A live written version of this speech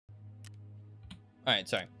Alright,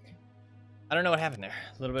 sorry. I don't know what happened there.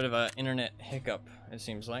 A little bit of an internet hiccup, it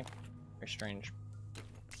seems like. Very strange.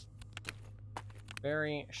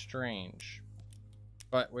 Very strange.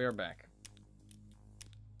 But we are back.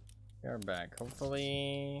 We are back.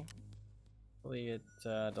 Hopefully it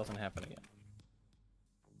doesn't happen again.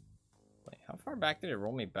 Wait, how far back did it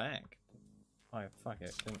roll me back? Oh, fuck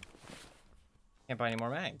it. Can't buy any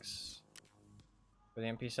more mags for the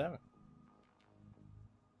MP7.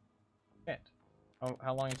 Shit. Oh,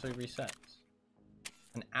 how long until it resets?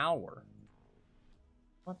 An hour?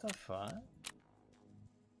 What the fuck?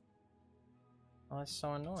 Oh, that's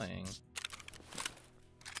so annoying.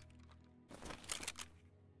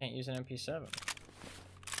 Can't use an MP7.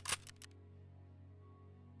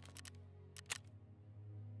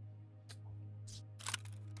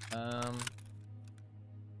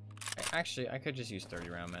 Actually, I could just use 30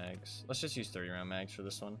 round mags. Let's just use 30 round mags for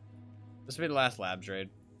this one. This will be the last labs raid.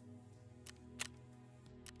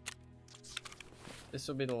 This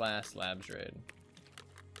will be the last labs raid.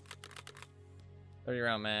 30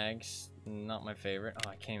 round mags, not my favorite. Oh,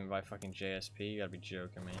 I can't even buy fucking JSP. You gotta be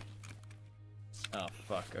joking me. Oh,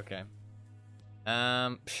 fuck, okay.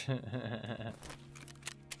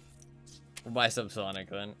 We'll buy Subsonic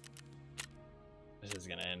then. This is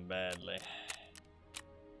gonna end badly.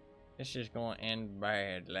 This is gonna end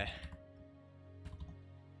badly.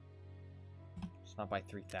 Let's not buy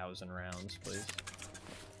 3,000 rounds, please.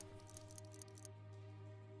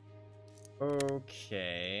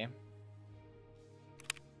 Okay.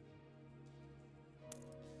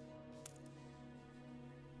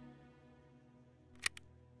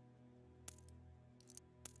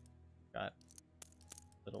 Got a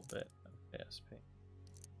little bit of ASP.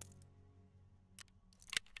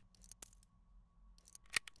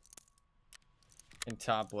 Can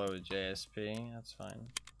top load JSP, that's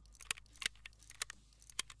fine.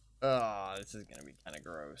 Oh, this is gonna be kind of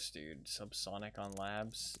gross, dude. Subsonic on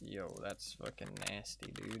labs? Yo, that's fucking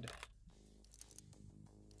nasty, dude.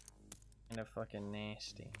 Kinda fucking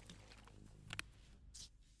nasty.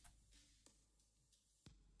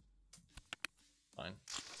 Fine.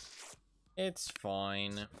 It's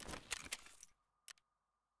fine.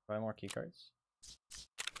 Buy more keycards?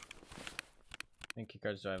 How many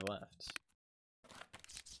keycards do I have left?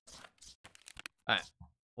 Alright.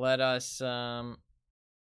 Let us, this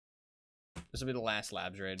will be the last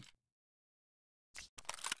labs raid.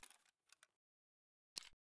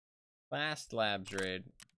 Last labs raid.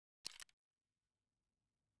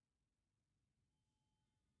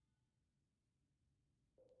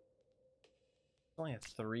 It's only a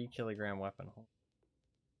 3 kilogram weapon.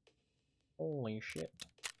 Holy shit.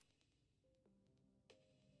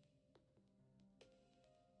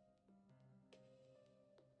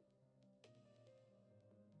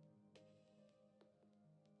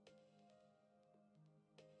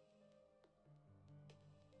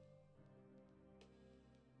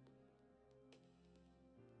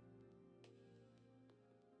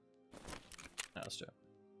 No, let's do it.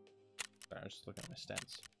 Sorry, I'm just looking at my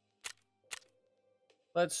stats.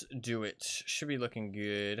 Let's do it. Should be looking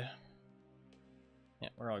good. Yeah,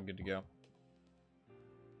 we're all good to go.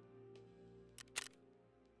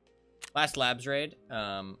 Last labs raid.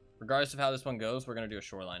 Regardless of how this one goes, we're gonna do a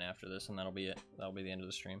shoreline after this, and that'll be it. That'll be the end of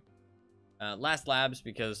the stream. Last labs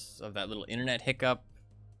because of that little internet hiccup,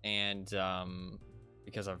 and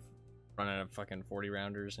because I've run out of fucking 40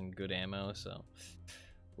 rounders and good ammo, so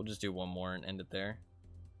we'll just do one more and end it there.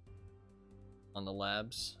 On the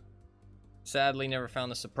labs. Sadly, never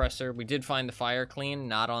found the suppressor. We did find the fire clean,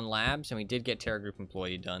 not on labs, and we did get Terra Group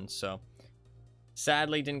employee done, so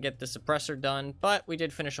sadly didn't get the suppressor done, but we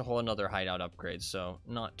did finish a whole another hideout upgrade, so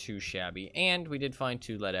not too shabby. And we did find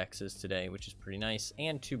 2 lead X's today, which is pretty nice,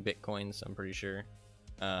 and 2 Bitcoins, I'm pretty sure.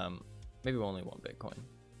 Maybe only 1 Bitcoin.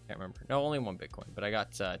 Can't remember. No, only 1 Bitcoin, but I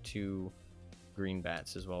got 2 green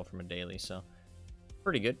bats as well from a daily, so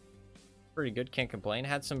pretty good. Pretty good, can't complain.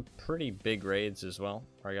 Had some pretty big raids as well,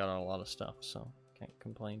 where I got a lot of stuff, so can't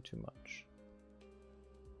complain too much.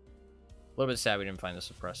 A little bit sad we didn't find the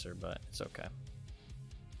suppressor, but it's okay.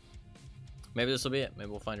 Maybe this will be it. Maybe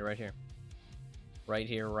we'll find it right here. Right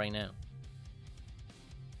here, right now.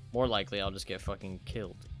 More likely, I'll just get fucking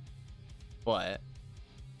killed. But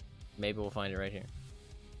maybe we'll find it right here.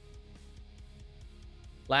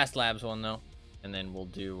 Last labs one, though. And then we'll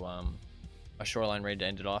do a shoreline raid to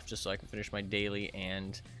end it off, just so I can finish my daily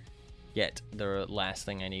and get the last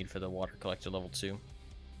thing I need for the water collector level 2.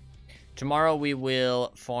 Tomorrow we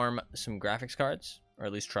will farm some graphics cards, or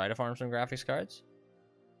at least try to farm some graphics cards.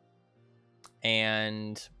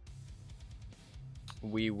 And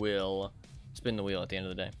we will spin the wheel at the end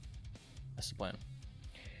of the day. That's the plan.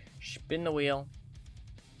 Spin the wheel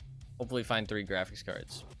Hopefully find 3 graphics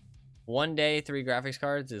cards. One day, 3 graphics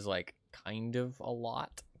cards is like kind of a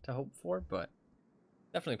lot to hope for, but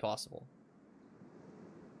definitely possible.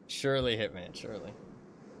 Surely, Hitman, surely.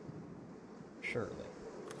 Surely.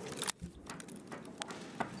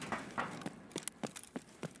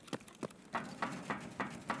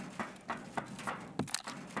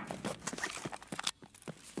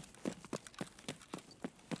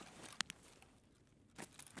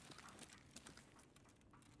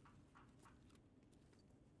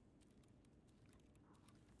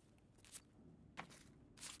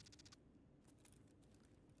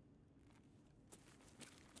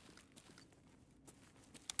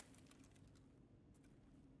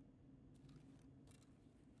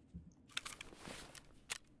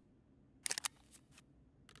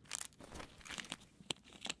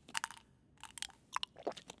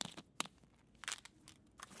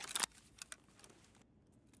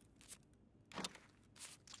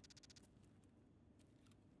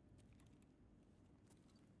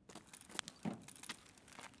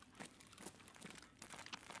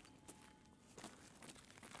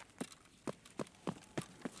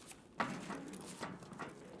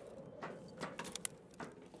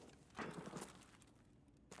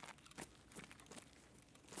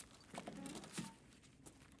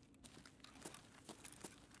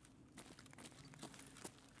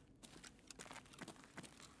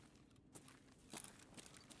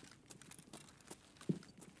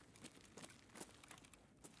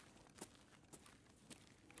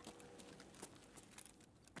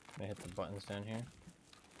 I hit the buttons down here.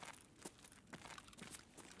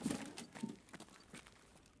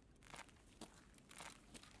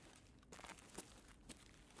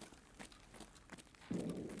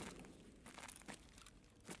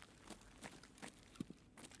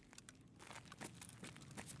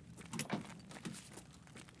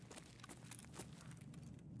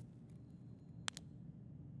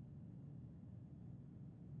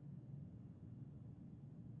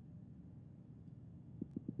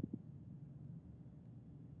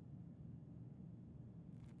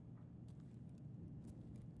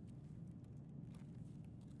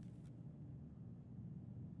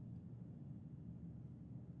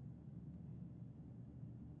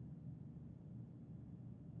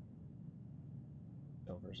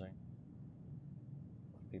 Go for a second.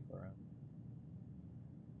 A lot of people around.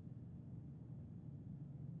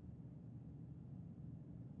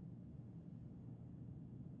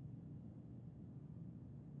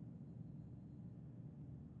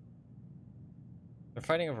 They're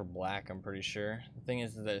fighting over black, I'm pretty sure. The thing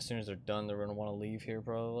is that as soon as they're done, they're going to want to leave here,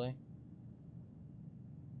 probably.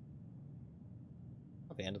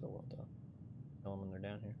 Not the end of the world, though. Kill them when they're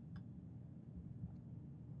down here.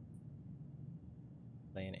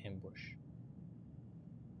 Lay an ambush.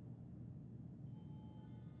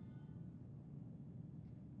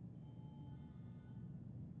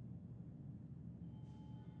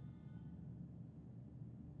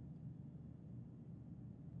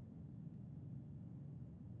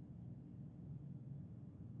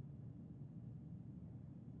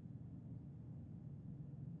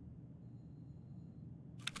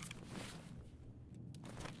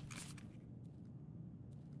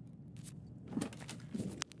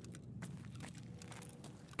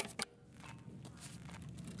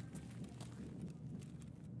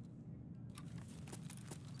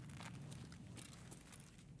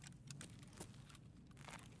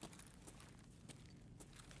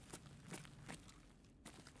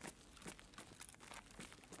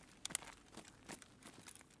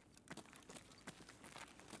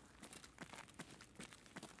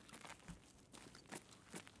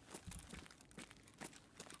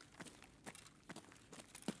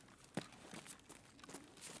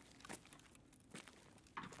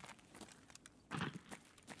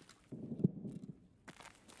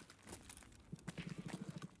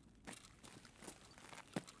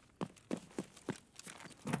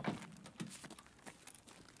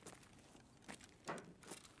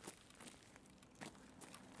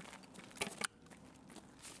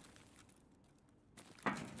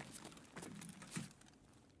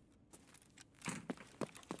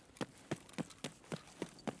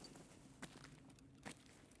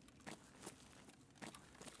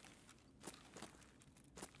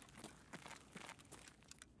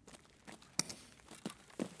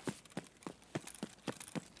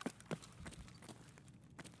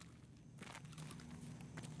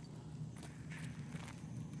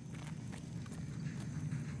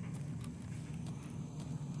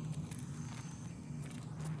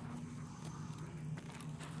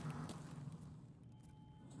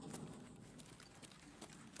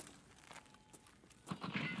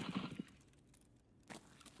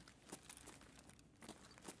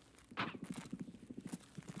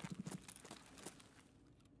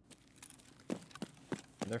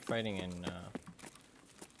 they're fighting in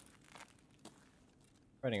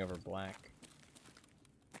fighting over black.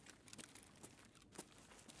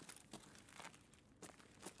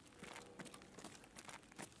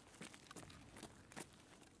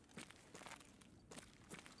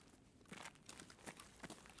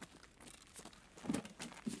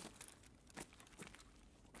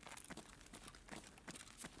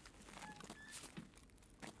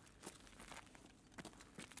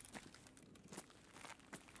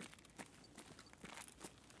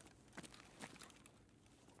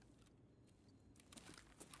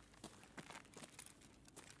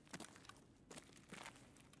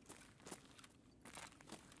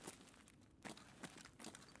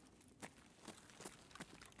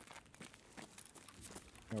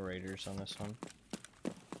 No raiders on this one.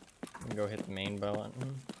 I'm gonna go hit the main button.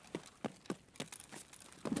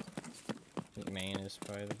 I think main is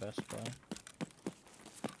probably the best play.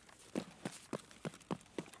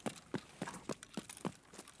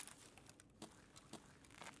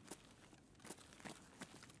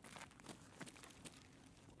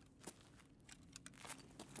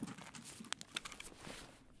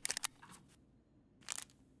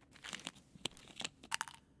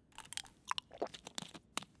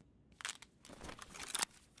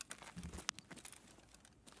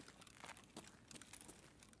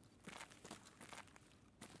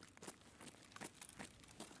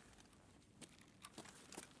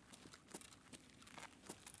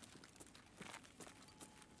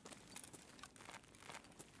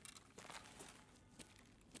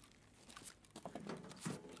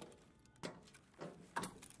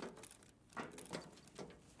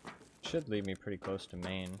 Should leave me pretty close to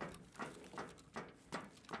main.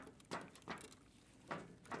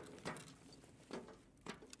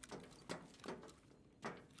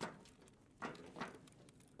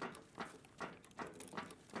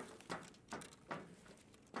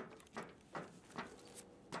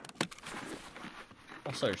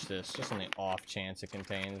 I'll search this, just on the off chance it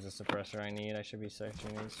contains the suppressor I need. I should be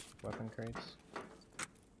searching these weapon crates.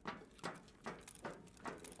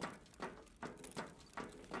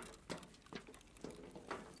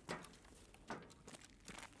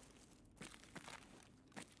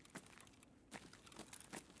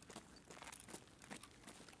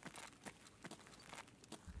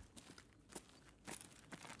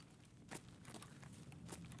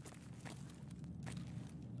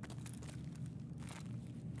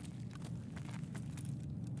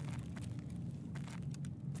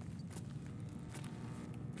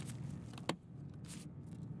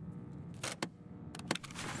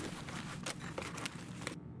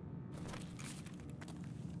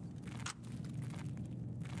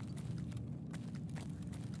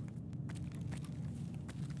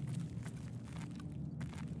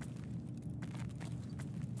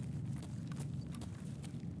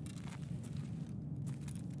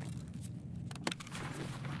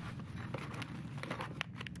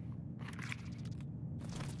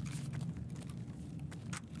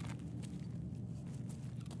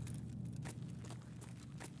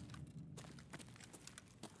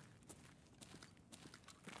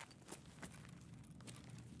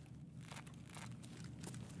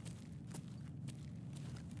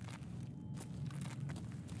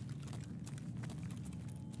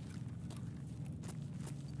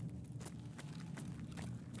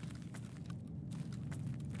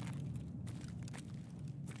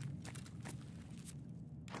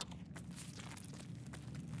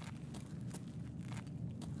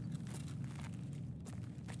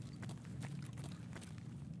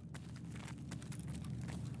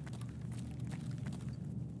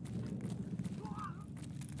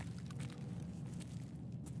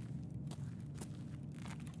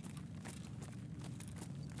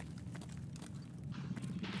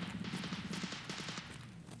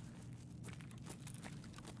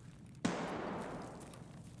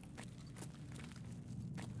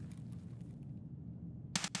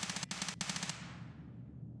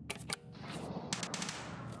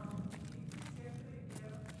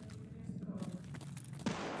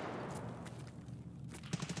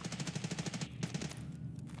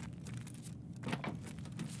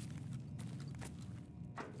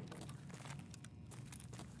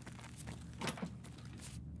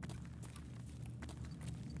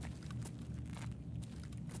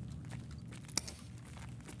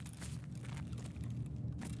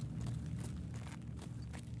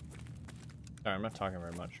 Sorry, I'm not talking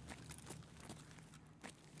very much.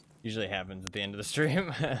 Usually happens at the end of the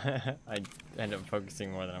stream. I end up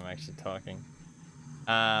focusing more than I'm actually talking.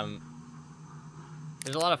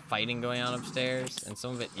 There's a lot of fighting going on upstairs, and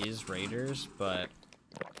some of it is raiders, but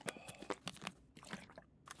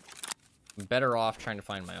I'm better off trying to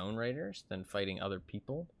find my own raiders than fighting other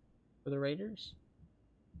people for the raiders.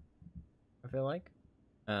 I feel like,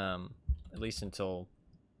 at least until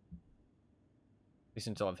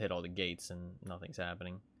I've hit all the gates and nothing's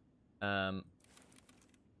happening. We're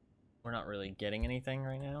not really getting anything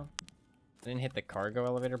right now. I didn't hit the cargo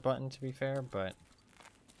elevator button, to be fair, but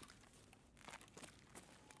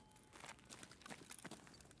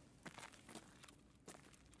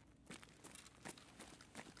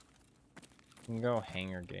we can go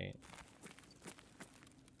hangar gate.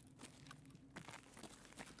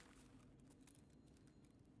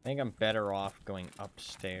 I think I'm better off going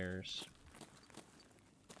upstairs.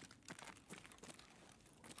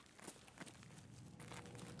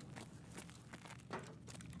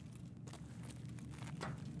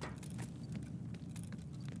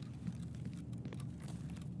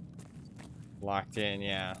 Locked in,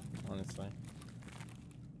 yeah, honestly.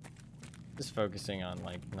 Just focusing on,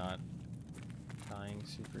 like, not dying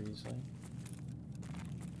super easily.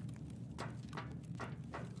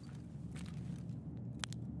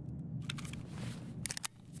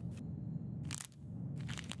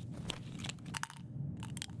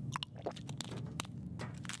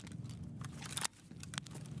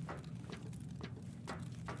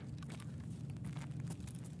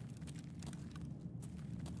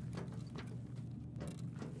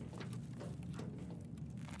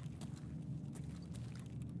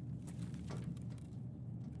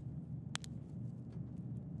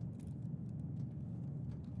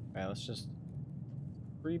 Alright, let's just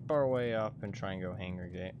creep our way up and try and go hangar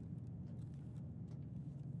gate.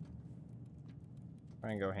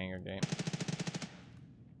 Try and go hangar gate.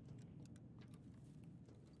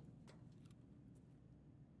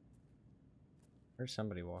 There's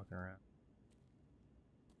somebody walking around.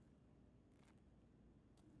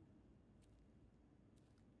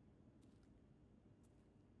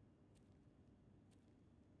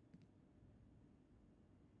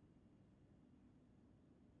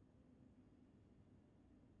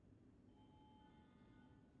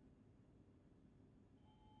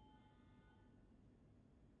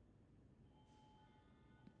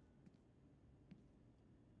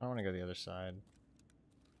 I want to go the other side.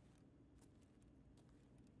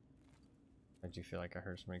 I do feel like I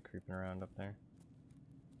heard somebody creeping around up there.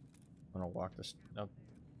 I'm gonna walk this up.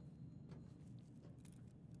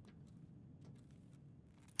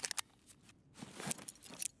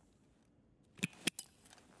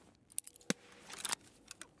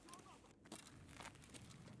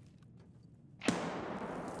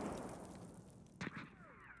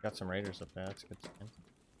 Got some raiders up there, that's a good sign.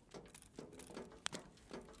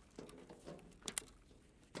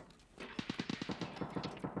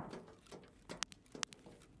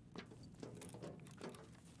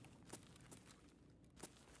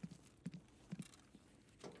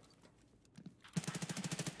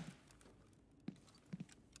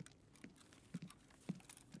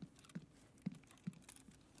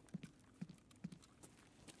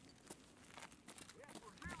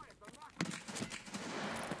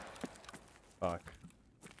 Fuck.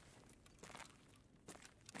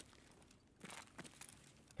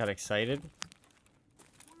 Got excited.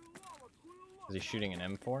 Is he shooting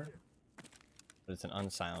an M4? But it's an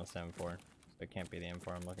unsilenced M4. So it can't be the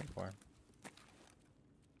M4 I'm looking for.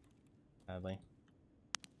 Sadly.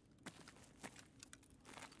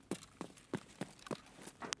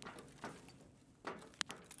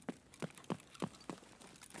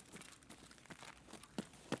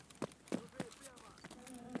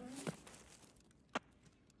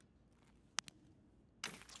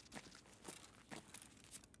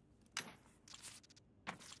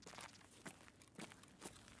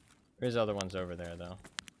 There's other ones over there, though.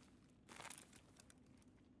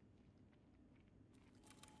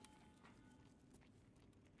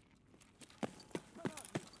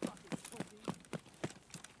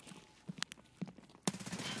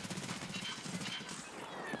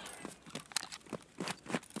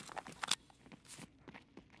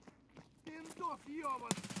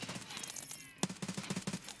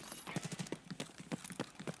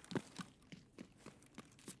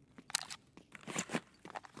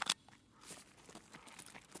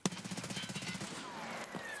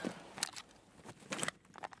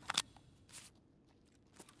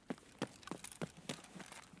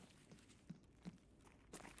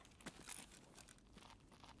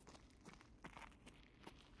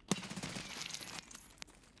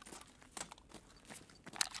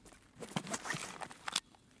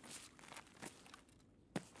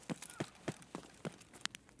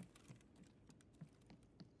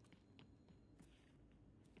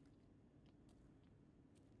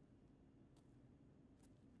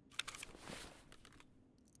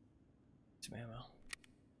 some ammo.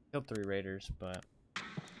 Killed 3 raiders, but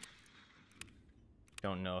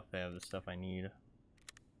don't know if they have the stuff I need.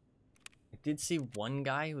 I did see one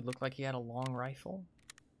guy who looked like he had a long rifle.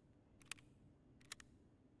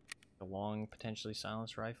 A long, potentially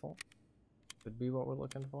silenced rifle. Could be what we're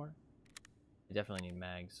looking for. I definitely need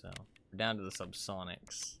mags, so we're down to the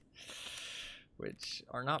subsonics, which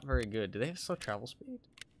are not very good. Do they have slow travel speed?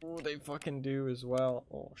 Oh, they fucking do as well.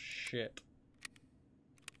 Oh, shit.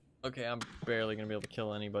 Okay, I'm barely gonna be able to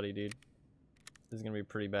kill anybody, dude. This is gonna be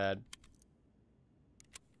pretty bad.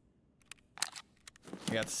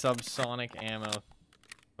 We got subsonic ammo,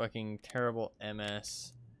 fucking terrible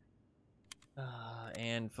MS,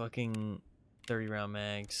 and fucking 30 round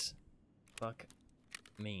mags. Fuck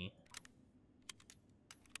me.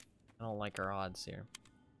 I don't like our odds here.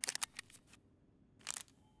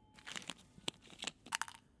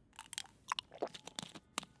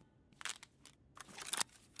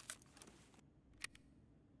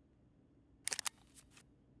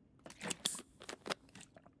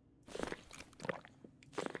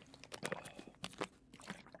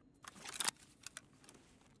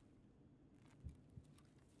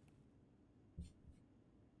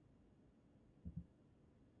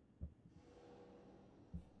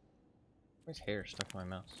 Where's hair stuck in my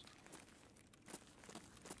mouse?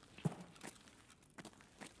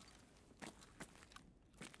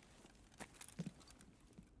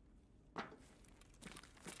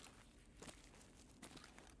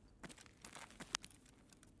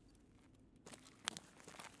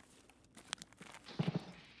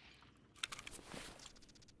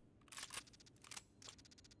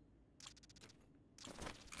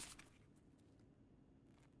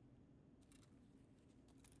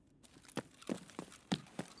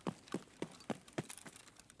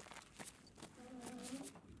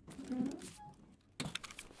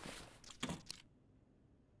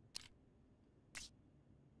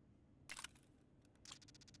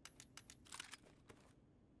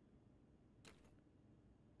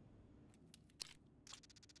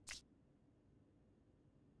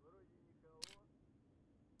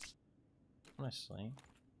 Honestly,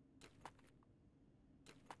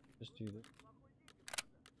 just do this.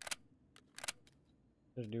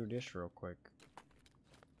 Just do this real quick.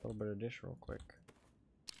 A little bit of this real quick.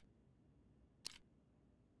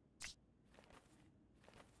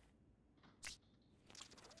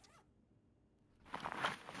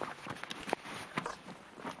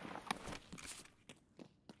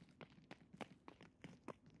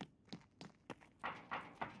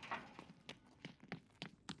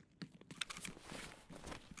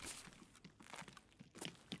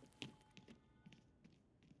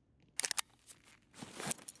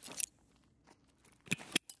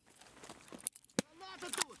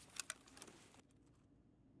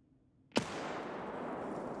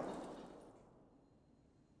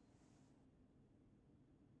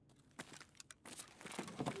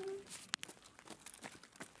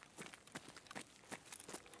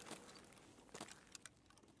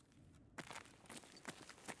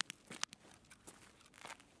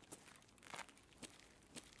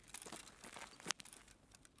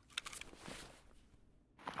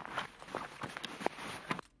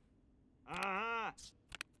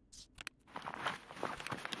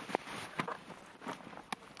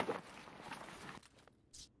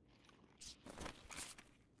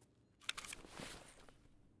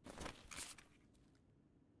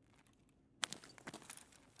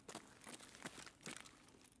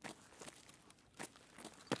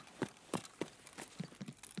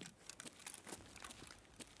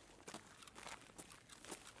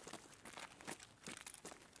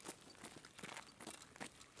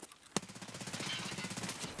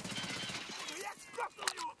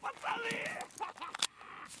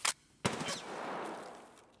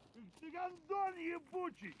 Гандон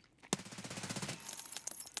ебучий!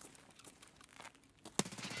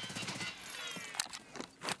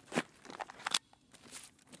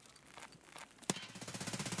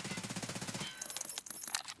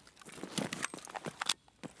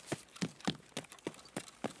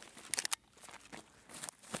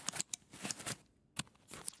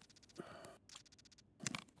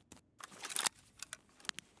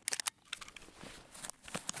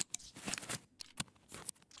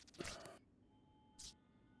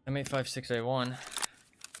 M856A1.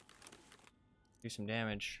 Do some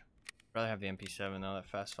damage. Rather have the MP7 though, that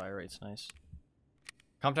fast fire rate's nice.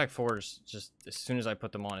 Compact 4s, just as soon as I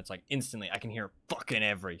put them on, it's like instantly I can hear fucking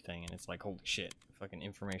everything, and it's like, holy shit, fucking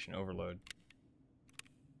information overload.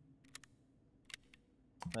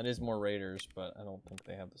 That is more raiders, but I don't think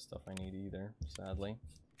they have the stuff I need either, sadly.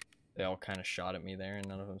 They all kind of shot at me there, and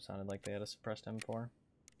none of them sounded like they had a suppressed M4.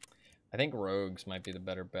 I think rogues might be the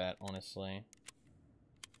better bet, honestly.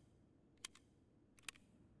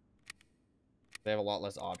 They have a lot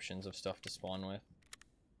less options of stuff to spawn with.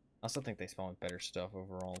 I also think they spawn with better stuff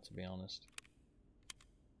overall, to be honest.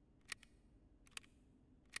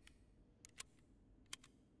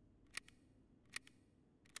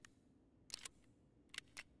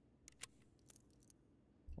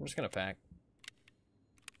 I'm just gonna pack.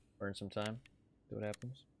 Burn some time. See what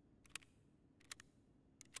happens.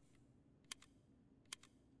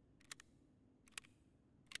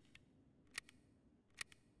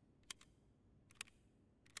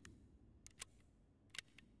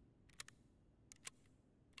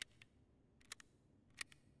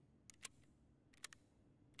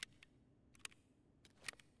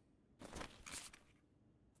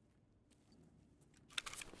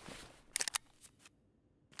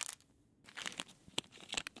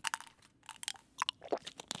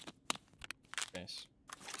 Nice.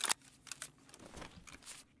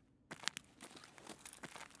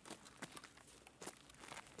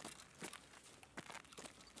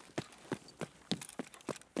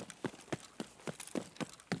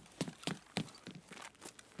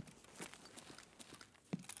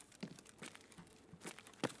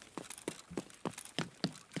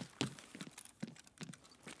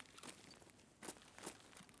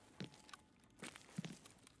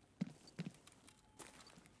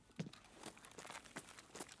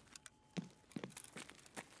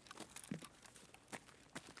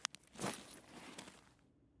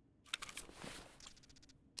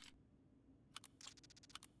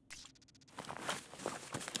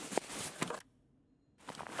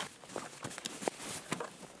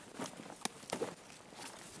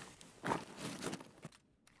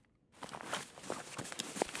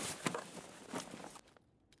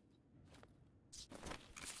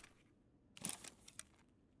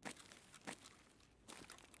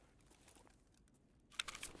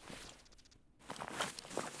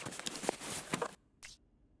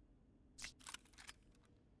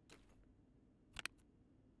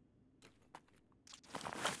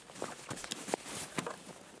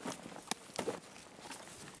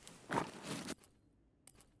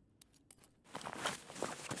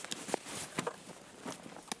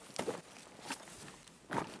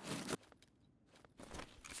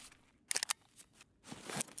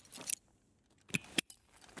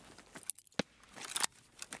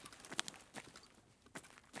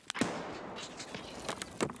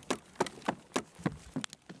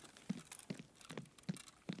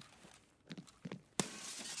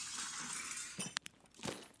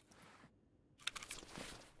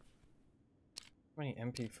 How many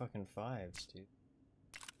MP fucking 5s, dude?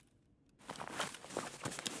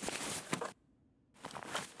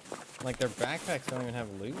 Like, their backpacks don't even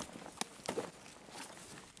have loot?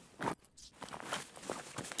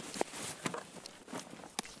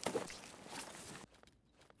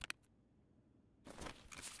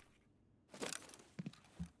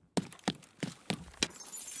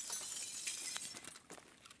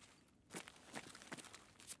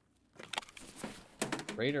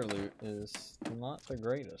 Raider loot is not the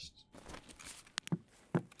greatest.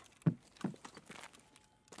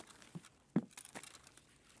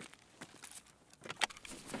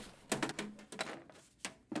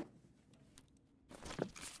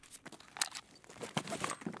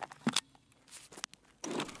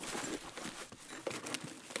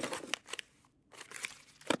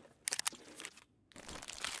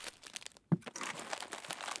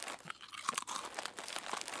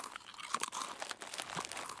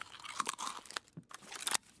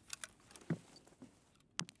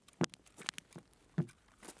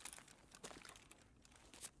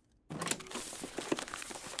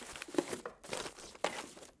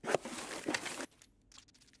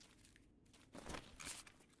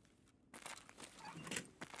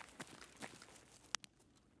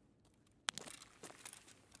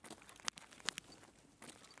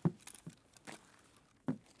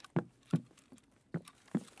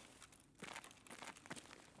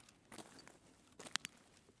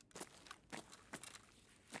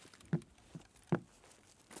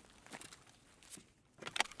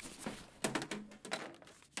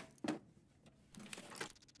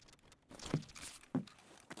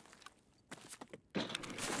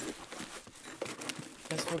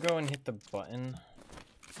 Guess we'll go and hit the button.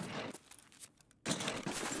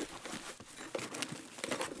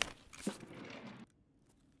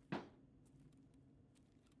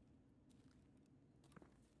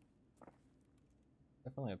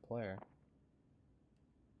 Definitely a player.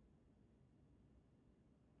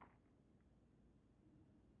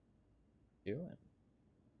 Doing.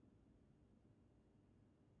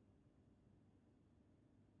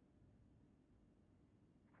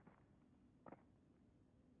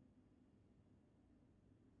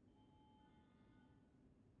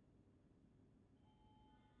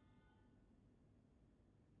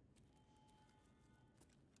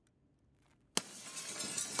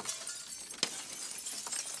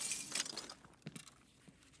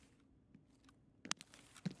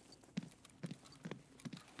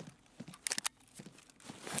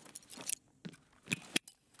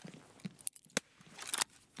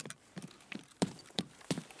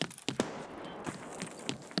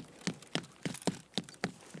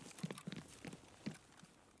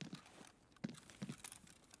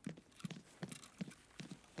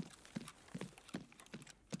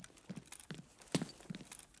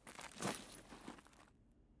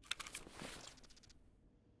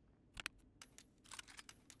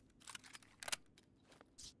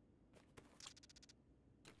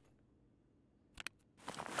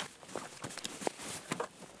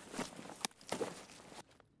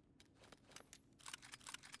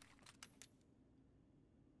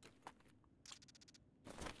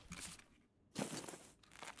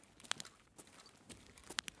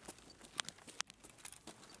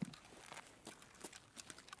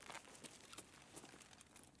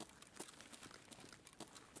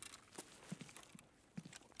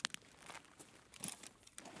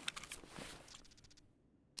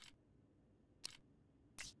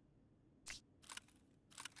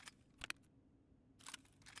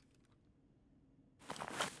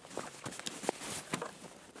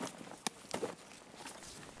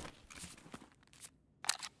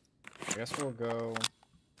 I guess we'll go...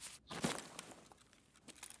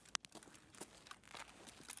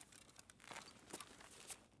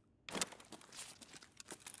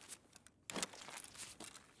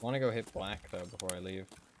 I want to go hit black, though, before I leave.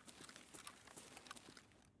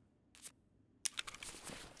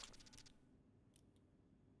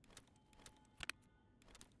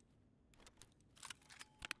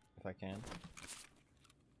 If I can.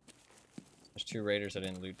 There's 2 raiders I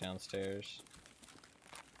didn't loot downstairs.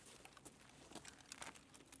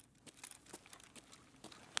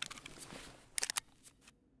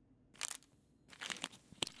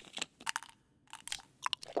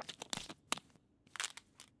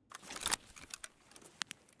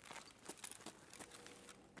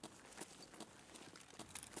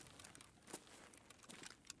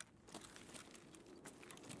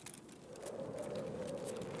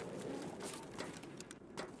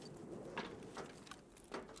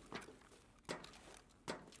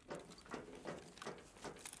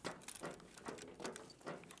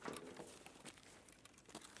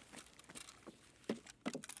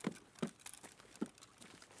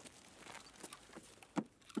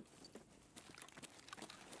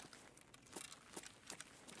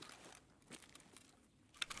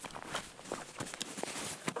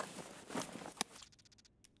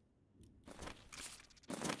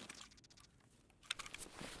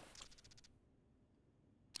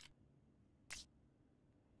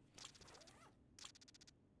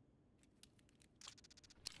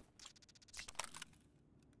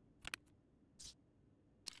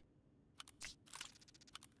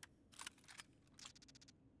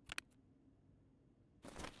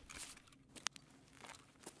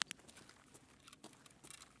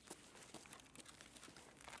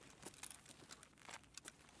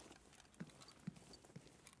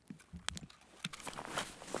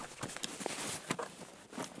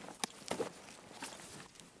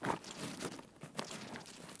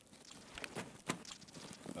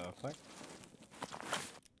 Fuck.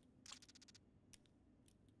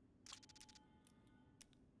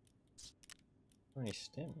 How many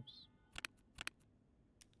stims?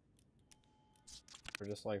 We're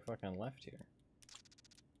just like fucking left here.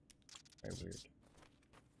 Very weird.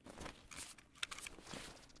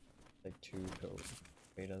 Like 2 code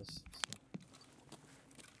betas.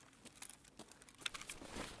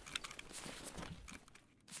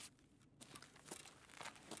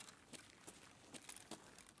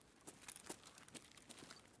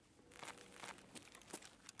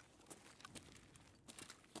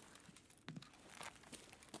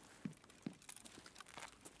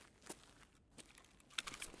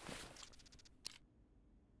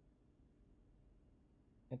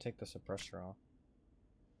 And take the suppressor off.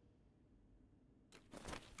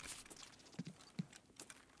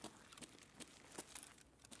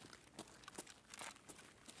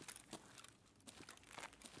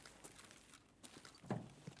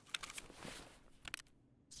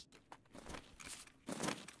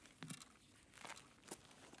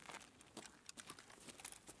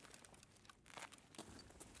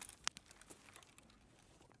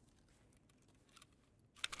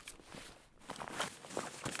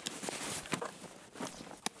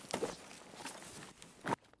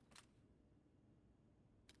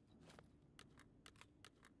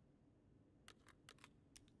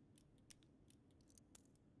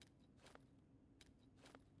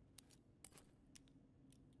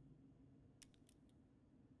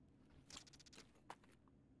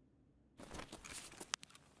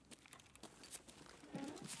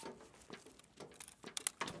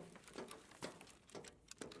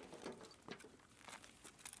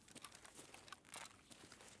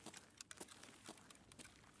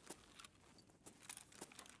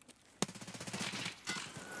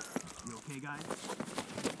 Okay, guys?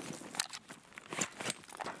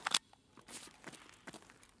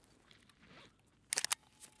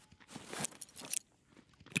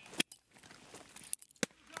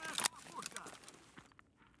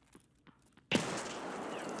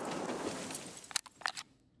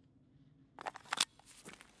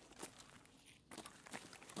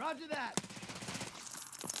 Roger that.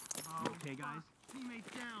 Okay, guys? Teammates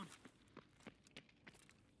down.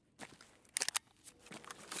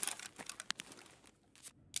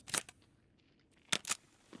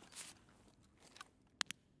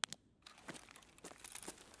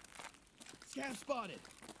 Scan spotted.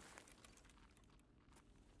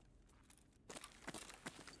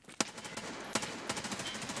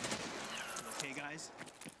 Okay, guys?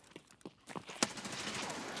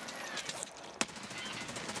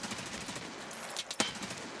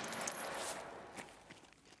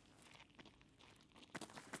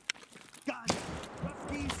 Got it.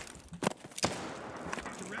 Rough keys.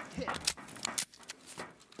 Direct hit.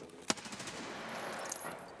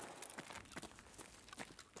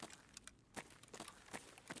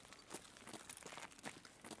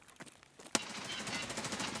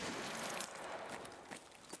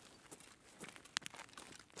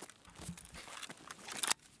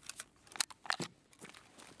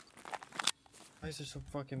 is there so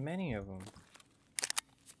fucking many of them?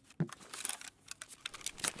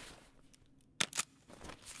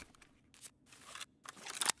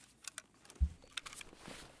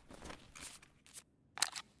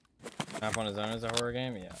 Map on his own is a horror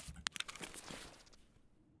game? Yeah.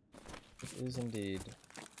 It is indeed.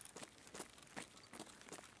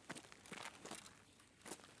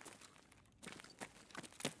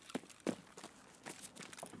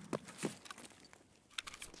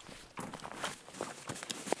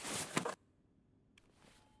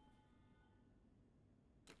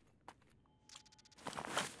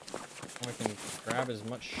 We can grab as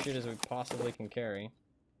much shit as we possibly can carry.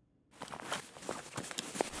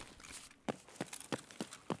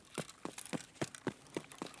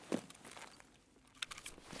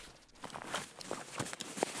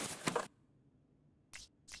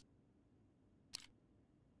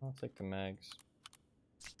 I'll take the mags.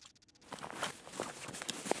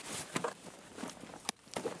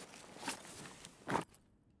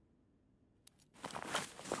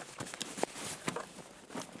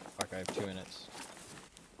 Fuck, I have 2 minutes.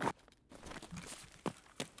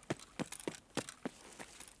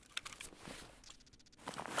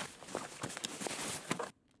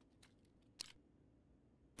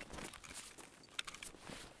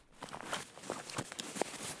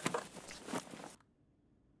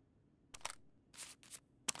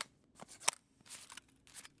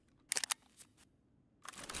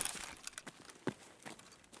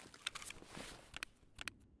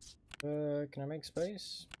 Can I make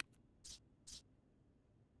space?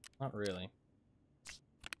 Not really.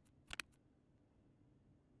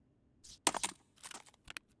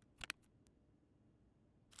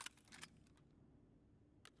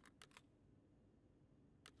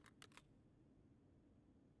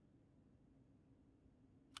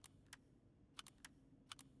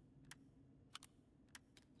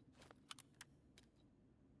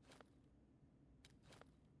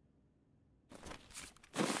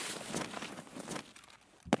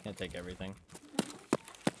 Can't take everything.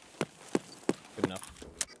 Good enough.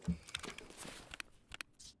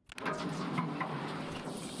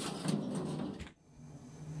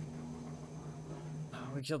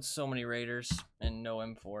 We killed so many raiders and no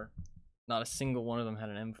M4. Not a single one of them had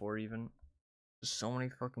an M4 even. Just so many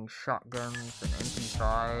fucking shotguns and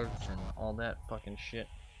MP5s and all that fucking shit.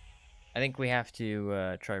 I think we have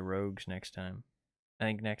to try rogues next time. I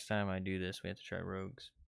think next time I do this, we have to try rogues.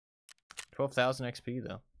 12,000 XP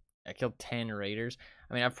though. I killed 10 raiders.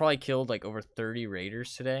 I mean, I've probably killed like over 30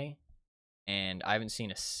 raiders today, and I haven't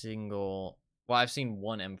seen a single. Well, I've seen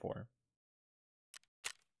one M4.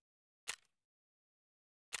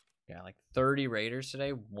 Yeah, like 30 raiders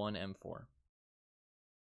today, one M4.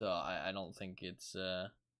 So I don't think it's. I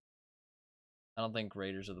don't think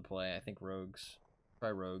raiders are the play. I think rogues.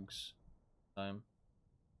 Try rogues. Time.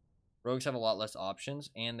 Rogues have a lot less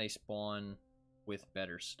options, and they spawn with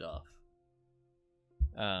better stuff.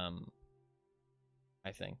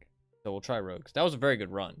 I think. So we'll try rogues. That was a very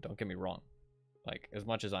good run, don't get me wrong. Like, as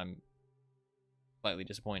much as I'm slightly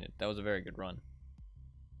disappointed, that was a very good run.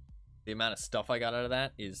 The amount of stuff I got out of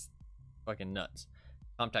that is fucking nuts.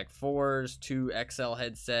 Comtac 4s, 2 XL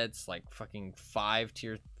headsets, like fucking 5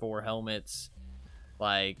 tier 4 helmets.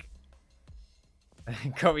 Like,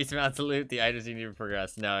 Kobe's about to loot the items you need to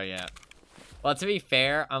progress. No, yeah. Well, to be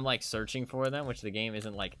fair, I'm like searching for them, which the game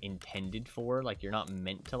isn't like intended for. Like, you're not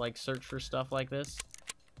meant to like search for stuff like this.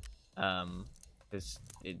 Because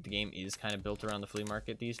the game is kind of built around the flea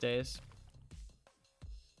market these days.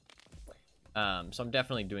 So I'm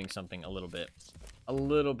definitely doing something a little bit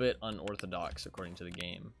unorthodox according to the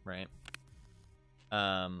game, right?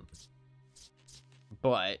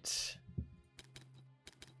 But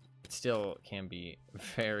it still can be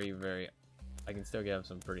very, very. I can still get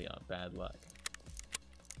some pretty bad luck.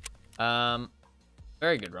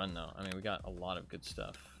 Very good run though. I mean, we got a lot of good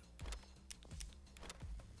stuff.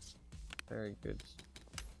 Very good.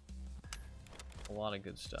 A lot of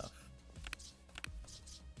good stuff.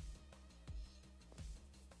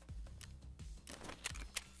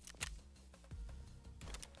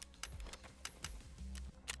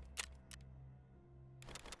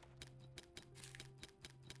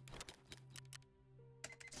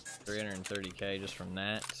 $330K just from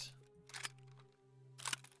that.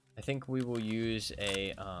 I think we will use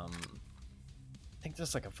a I think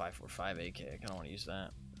that's like a 545 AK. I kind of want to use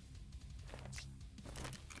that.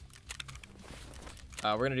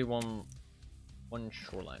 We're gonna do one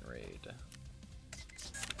shoreline raid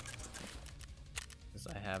because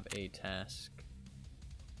I have a task.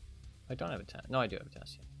 I don't have a task. No, I do have a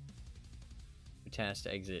task. A task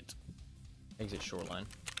to exit shoreline.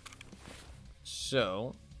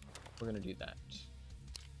 So we're gonna do that.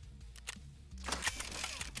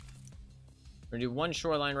 We're gonna do one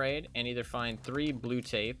shoreline raid and either find 3 blue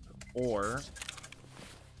tape or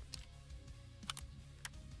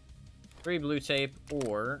 3 blue tape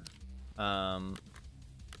or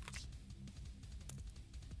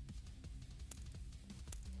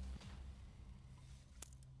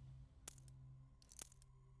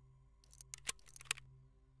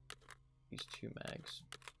these 2 mags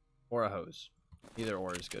or a hose. Either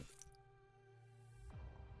or is good.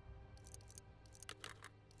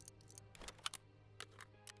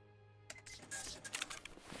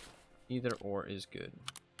 Either or is good.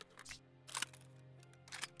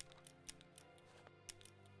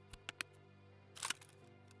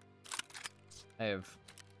 I have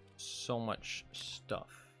so much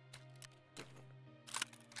stuff.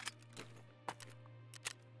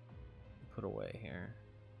 Put away here.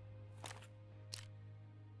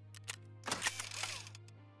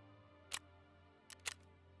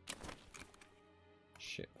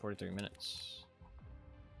 Shit, 43 minutes.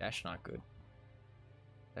 That's not good.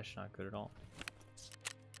 That's not good at all.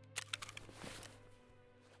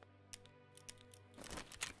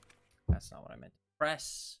 That's not what I meant to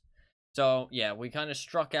press. So, yeah, we kind of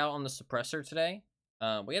struck out on the suppressor today.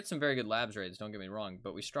 We had some very good labs raids, don't get me wrong,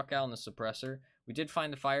 but we struck out on the suppressor. We did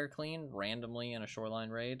find the fire clean randomly in a shoreline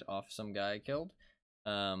raid off some guy I killed.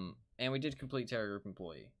 And we did complete Terror Group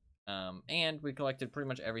employee. And we collected pretty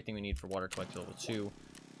much everything we need for water collector level 2,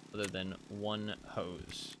 other than 1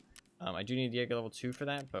 hose. I do need Jaeger level 2 for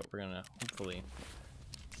that, but we're gonna hopefully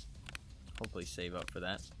save up for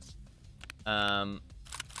that.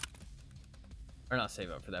 Or not save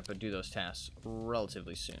up for that, but do those tasks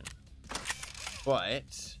relatively soon.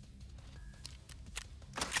 But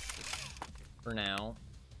for now,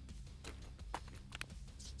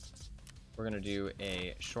 we're gonna do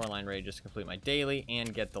a shoreline raid just to complete my daily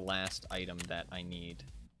and get the last item that I need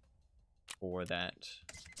for that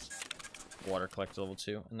water collector level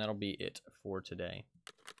 2, and that'll be it for today.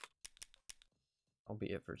 That'll be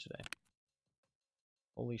it for today.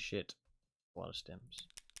 Holy shit, a lot of stems.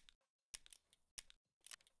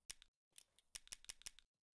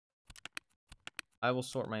 I will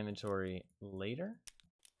sort my inventory later.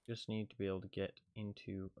 Just need to be able to get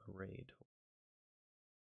into a raid.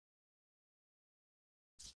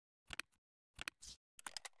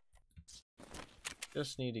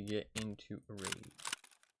 Just need to get into a raid.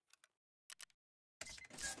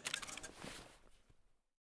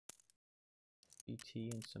 PT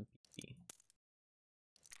and some PT.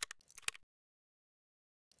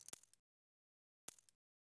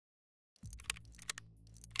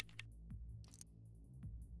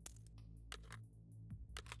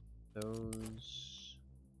 Those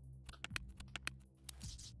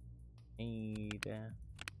need.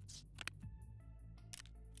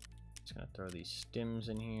 Just gonna throw these stims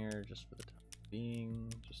in here just for the time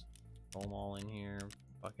being. Just throw them all in here.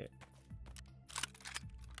 Fuck it.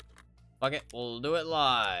 Fuck it. We'll do it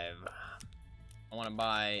live. I want to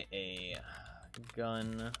buy a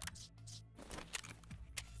gun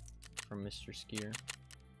from Mr. Skier.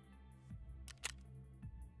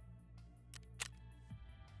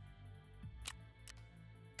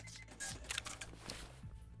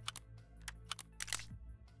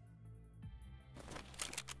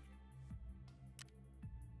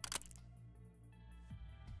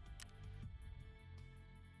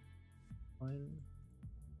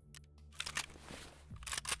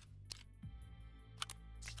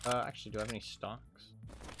 Actually, do I have any stocks?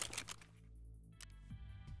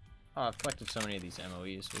 Oh, I've collected so many of these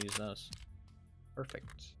MOEs. We'll use those.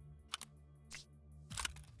 Perfect.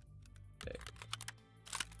 Okay.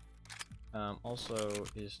 Also,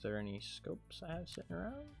 is there any scopes I have sitting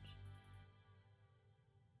around?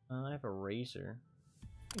 I have a razor. I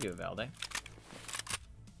can do a Valde.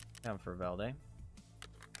 Down for a Valde.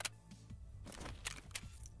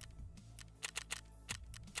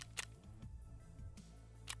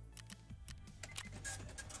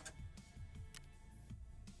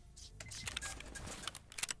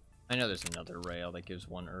 I know there's another rail that gives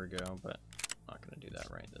 1 ergo, but I'm not going to do that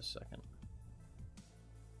right this second.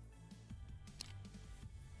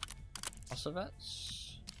 Also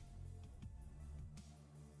vets.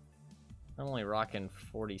 I'm only rocking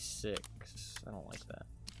 46. I don't like that.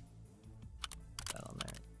 Put that on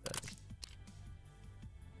there. Good.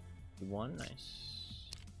 1,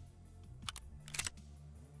 nice.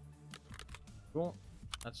 Cool.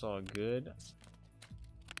 That's all good.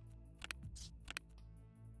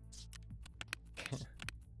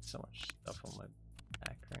 So much stuff on my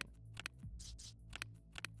back right.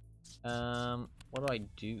 What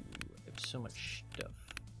do? I have so much stuff.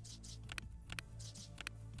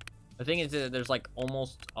 The thing is that there's like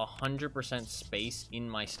almost 100% space in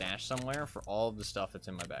my stash somewhere for all of the stuff that's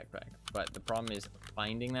in my backpack. But the problem is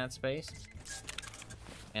finding that space,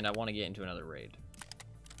 and I want to get into another raid.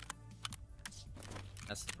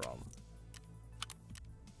 That's the problem.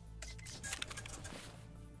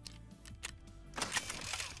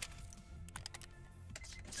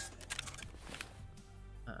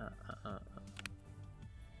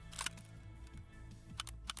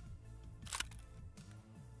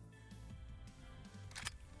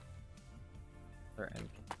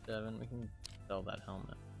 MP7, we can sell that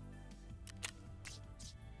helmet.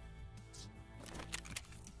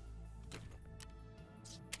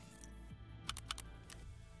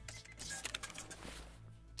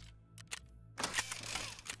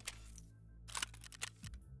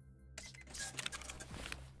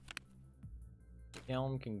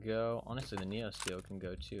 Helm can go. Honestly, the Neo Steel can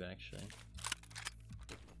go too, actually.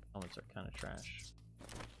 Helmets are kind of trash.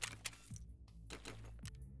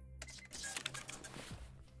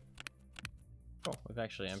 Oh, we've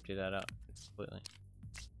actually emptied that out completely.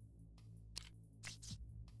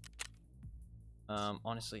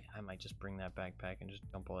 Honestly, I might just bring that backpack and just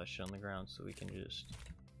dump all that shit on the ground so we can just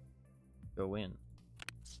go in.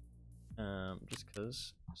 Just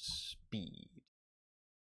cause speed.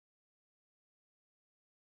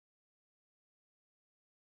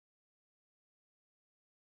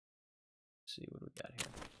 Let's see what we got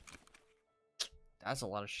here. That's a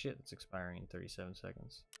lot of shit that's expiring in 37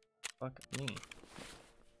 seconds. Fuck me.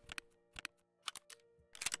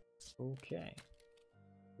 Okay.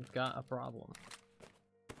 We've got a problem.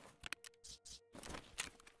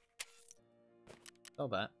 Sell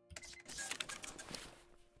that.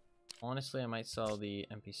 Honestly, I might sell the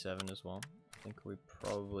MP7 as well. I think we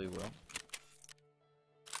probably will.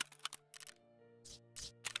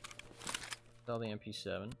 Sell the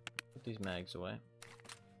MP7. Put these mags away.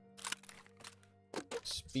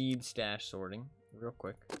 Speed stash sorting. Real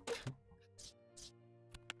quick.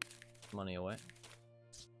 Money away.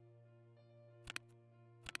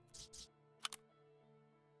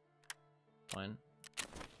 Fine.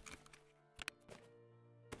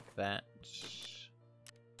 That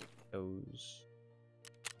goes.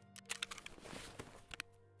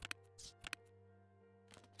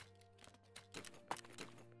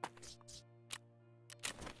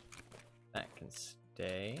 That can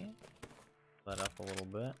stay. Let up a little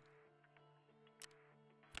bit.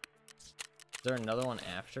 Is there another one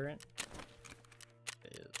after it?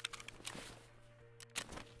 It is.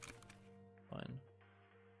 Fine.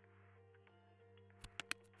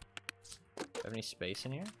 Have any space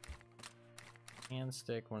in here? Can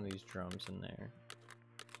stick one of these drums in there.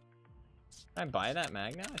 Can I buy that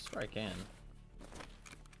mag now? I swear I can.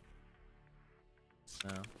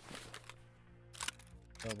 No.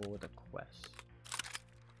 Double with a quest.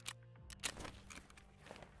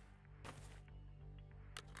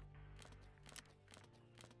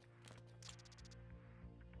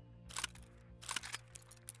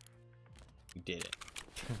 We did it.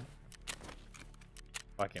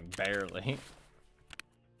 Fucking barely.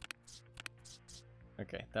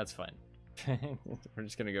 Okay, that's fine. We're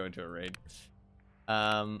just gonna go into a raid.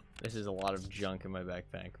 This is a lot of junk in my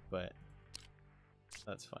backpack, but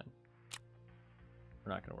that's fine.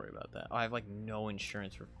 We're not gonna worry about that. Oh, I have like no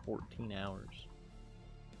insurance for 14 hours.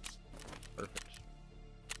 Perfect.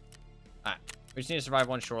 Alright, we just need to survive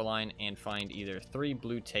one shoreline and find either 3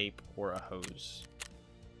 blue tape or a hose.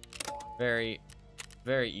 Very,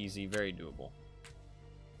 very easy, very doable.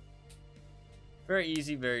 Very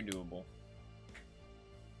easy, very doable.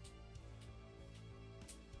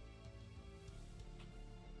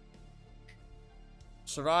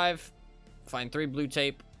 Survive, find 3 blue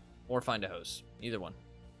tape, or find a hose. Either one.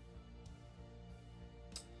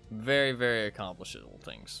 Very, very accomplishable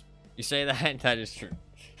things. You say that? That is true.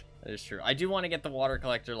 That is true. I do want to get the water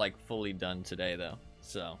collector, like, fully done today, though.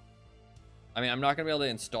 So, I mean, I'm not going to be able to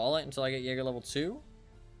install it until I get Jaeger level 2.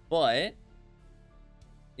 But,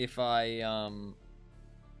 if I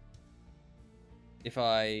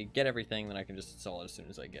get everything, then I can just install it as soon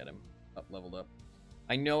as I get him leveled up.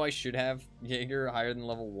 I know I should have Jaeger higher than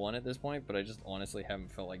level 1 at this point, but I just honestly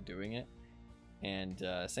haven't felt like doing it. And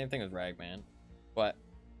same thing with Ragman. But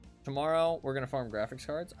tomorrow we're gonna farm graphics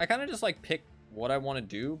cards. I kind of just like pick what I want to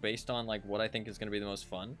do based on like what I think is gonna be the most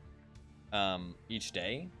fun each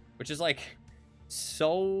day, which is like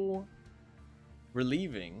so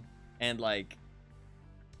relieving, and like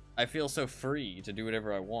I feel so free to do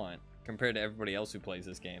whatever I want compared to everybody else who plays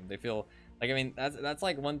this game. They feel like, I mean, that's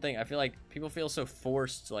like one thing. I feel like people feel so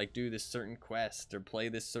forced to like do this certain quest or play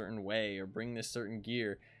this certain way or bring this certain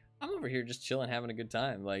gear. I'm over here just chilling, having a good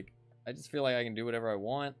time. Like, I just feel like I can do whatever I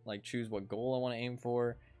want, like choose what goal I want to aim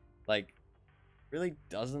for. Like, really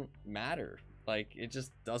doesn't matter. Like, it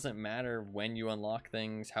just doesn't matter when you unlock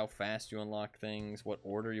things, how fast you unlock things, what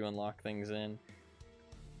order you unlock things in.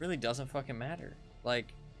 It really doesn't fucking matter.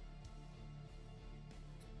 Like,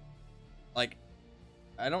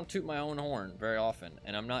 I don't toot my own horn very often,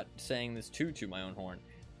 and I'm not saying this to toot my own horn,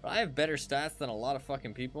 but I have better stats than a lot of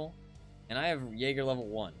fucking people, and I have Jaeger level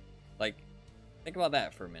 1. Like, think about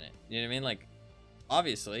that for a minute. You know what I mean? Like,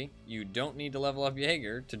 obviously, you don't need to level up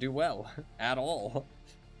Jaeger to do well at all.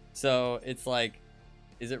 So, it's like,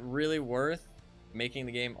 is it really worth making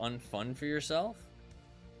the game unfun for yourself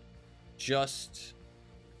just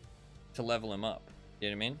to level him up?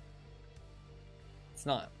 You know what I mean? It's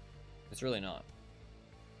not. It's really not.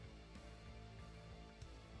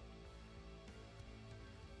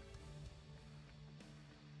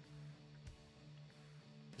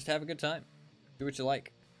 Just have a good time. Do what you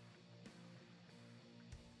like.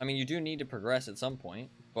 I mean, you do need to progress at some point,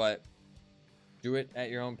 but do it at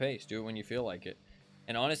your own pace. Do it when you feel like it.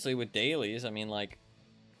 And honestly, with dailies, I mean, like,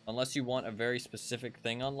 unless you want a very specific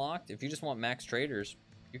thing unlocked, if you just want max traders,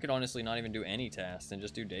 you could honestly not even do any tasks and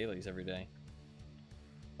just do dailies every day.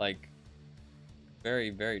 Like, very,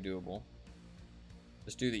 very doable.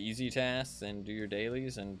 Just do the easy tasks and do your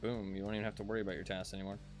dailies, and boom, you won't even have to worry about your tasks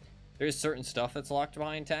anymore. There's certain stuff that's locked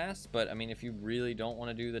behind tasks, but I mean, if you really don't want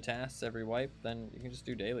to do the tasks every wipe, then you can just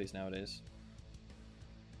do dailies nowadays.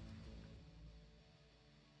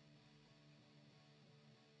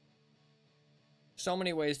 So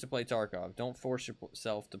many ways to play Tarkov. Don't force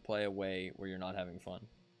yourself to play a way where you're not having fun.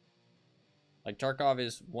 Like, Tarkov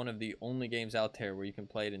is one of the only games out there where you can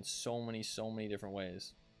play it in so many different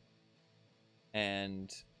ways.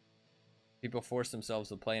 And people force themselves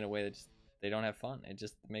to play in a way that just, they don't have fun. It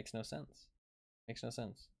just makes no sense. Makes no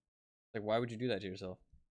sense. Like, why would you do that to yourself?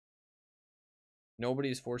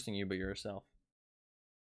 Nobody's forcing you but yourself.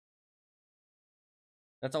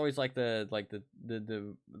 That's always like the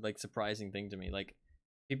surprising thing to me. Like,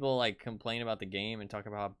 people like complain about the game and talk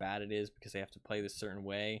about how bad it is because they have to play this certain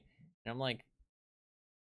way. And I'm like,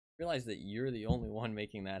 realize that you're the only one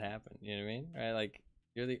making that happen. You know what I mean? Right? Like,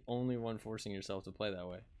 you're the only one forcing yourself to play that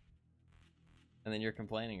way. And then you're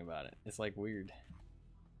complaining about it. It's like weird.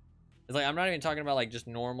 It's like, I'm not even talking about like just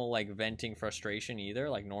normal like venting frustration either,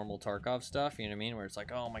 like normal Tarkov stuff, you know what I mean? Where it's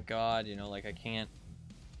like, oh my god, you know, like I can't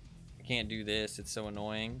do this, it's so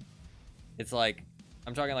annoying. It's like,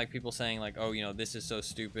 I'm talking like people saying like, oh, you know, this is so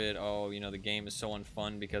stupid, oh, you know, the game is so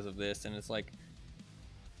unfun because of this, and it's like,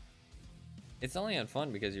 it's only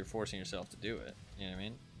unfun because you're forcing yourself to do it, you know what I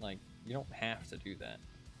mean? Like, you don't have to do that.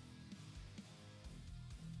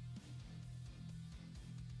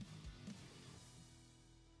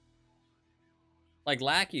 Like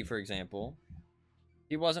Lackey, for example,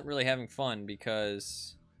 he wasn't really having fun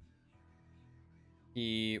because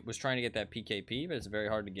he was trying to get that PKP, but it's very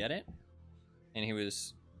hard to get it. And he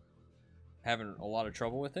was having a lot of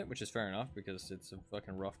trouble with it, which is fair enough because it's a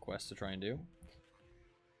fucking rough quest to try and do.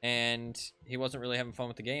 And he wasn't really having fun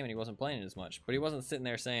with the game, and he wasn't playing it as much. But he wasn't sitting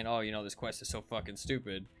there saying, oh, you know, this quest is so fucking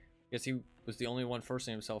stupid. Because he was the only one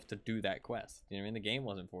forcing himself to do that quest. You know what I mean? The game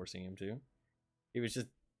wasn't forcing him to. He was just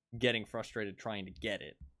getting frustrated trying to get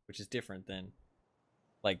it, which is different than,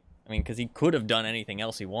 like, I mean, because he could have done anything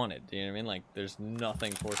else he wanted. You know what I mean? Like, there's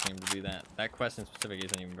nothing forcing him to do that. That quest in specific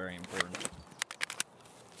isn't even very important.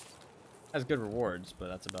 Has good rewards, but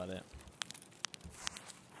that's about it.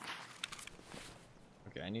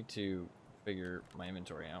 Okay, I need to figure my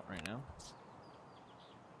inventory out right now.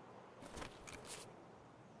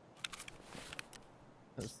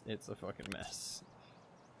 It's a fucking mess.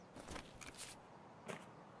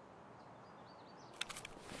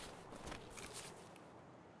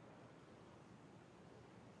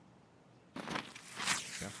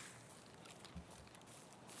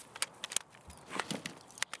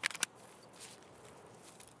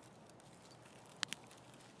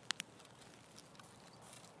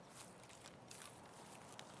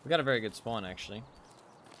 We got a very good spawn, actually.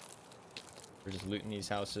 We're just looting these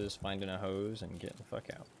houses, finding a hose, and getting the fuck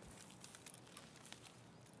out.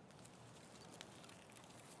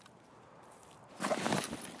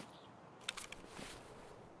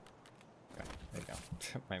 Okay, there you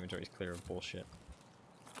go. My inventory's clear of bullshit.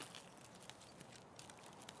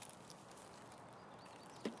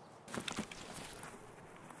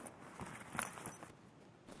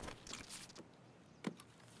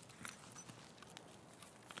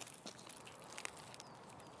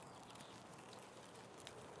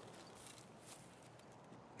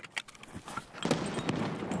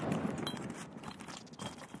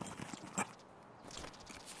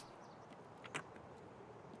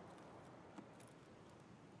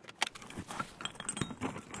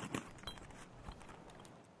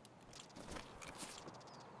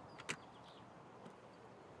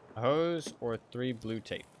 A hose or 3 blue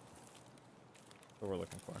tape. That's what we're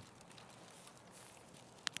looking for.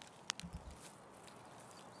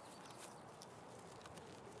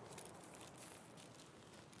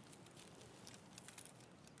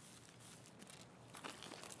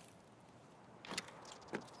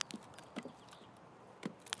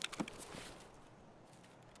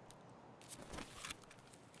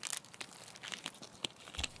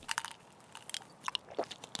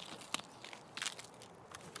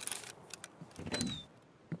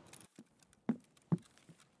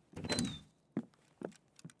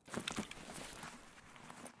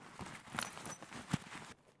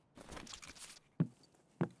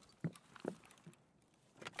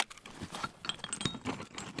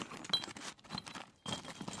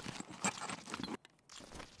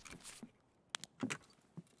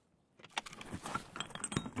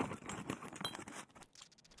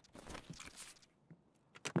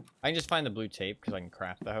 I can just find the blue tape because I can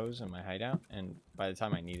craft the hose in my hideout, and by the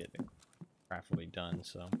time I need it, the craft will be done,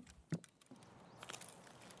 so.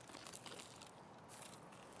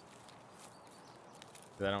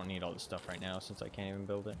 I don't need all this stuff right now since I can't even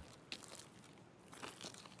build it.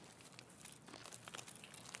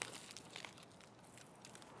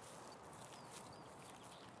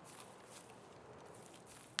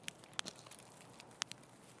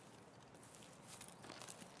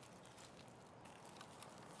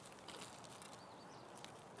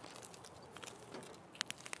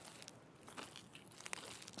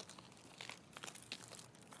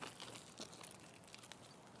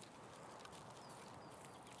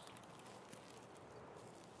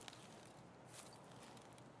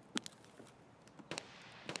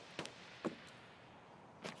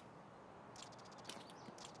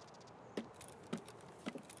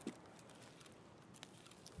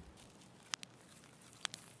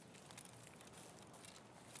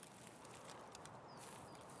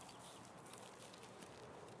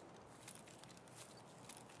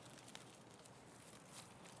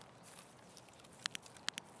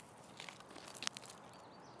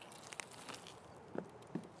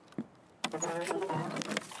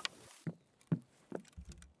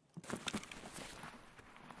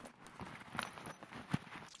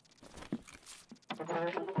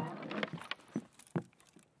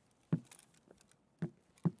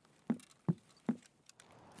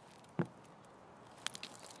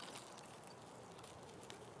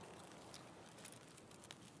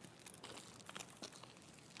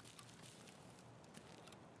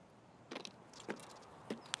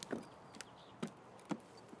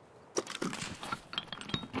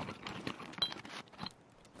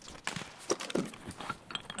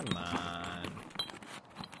 Come on.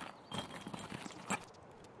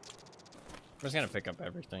 I'm just gonna pick up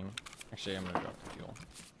everything. Actually, I'm gonna drop the fuel.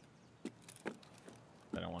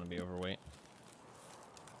 I don't want to be overweight.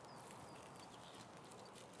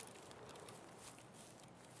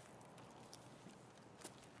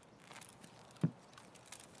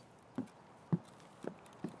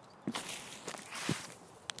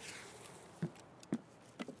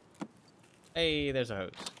 Hey, there's a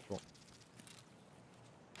hose. Cool.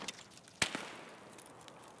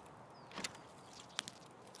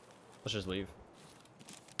 Let's just leave.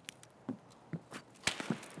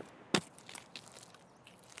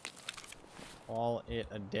 Call it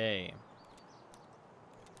a day.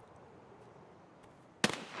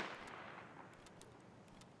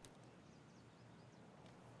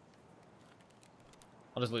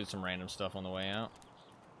 I'll just loot some random stuff on the way out.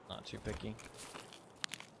 Not too picky.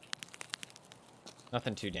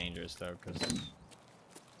 Nothing too dangerous though, because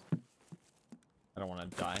I don't want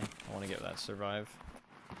to die. I want to get that survive.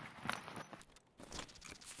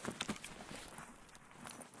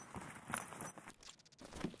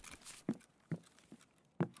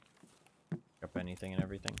 Pick up anything and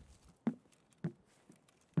everything.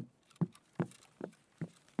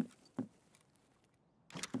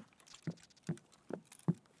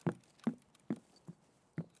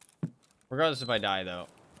 Regardless if I die though,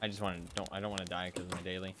 I just want to I don't want to die because of my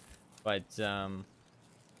daily. But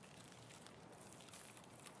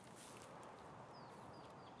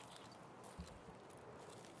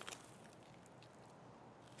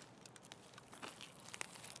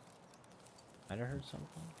might have heard something.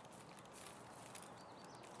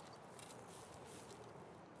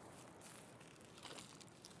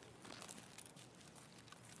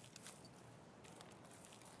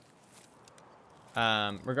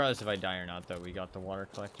 Regardless if I die or not, though, we got the water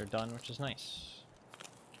collector done, which is nice.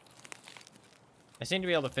 I seem to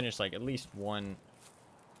be able to finish, like, at least one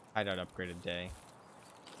hideout upgrade a day.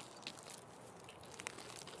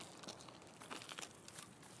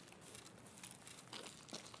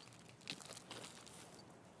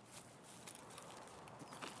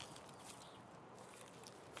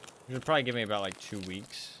 It'll probably give me about like 2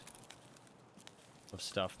 weeks of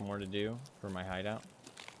stuff more to do for my hideout,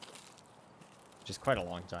 which is quite a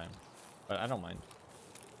long time, but I don't mind.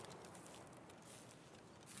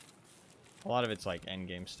 A lot of it's like end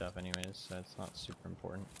game stuff anyways, so it's not super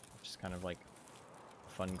important. It's just kind of like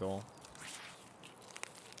a fun goal.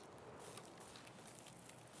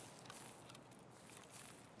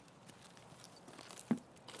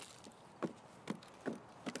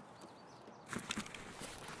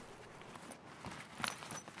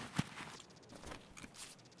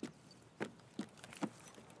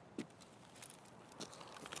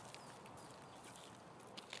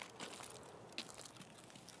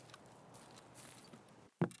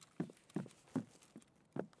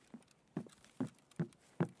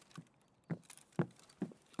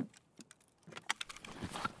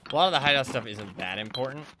 A lot of the hideout stuff isn't that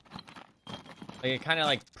important. Like, it kind of,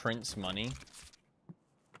 like, prints money.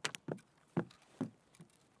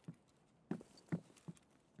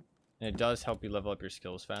 And it does help you level up your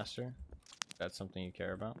skills faster. If that's something you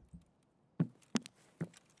care about.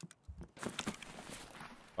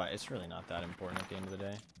 But it's really not that important at the end of the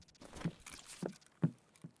day.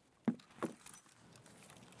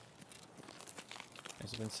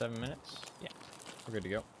 Has it been 7 minutes? Yeah, we're good to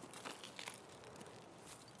go.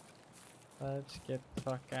 Let's get the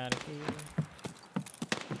fuck out of here.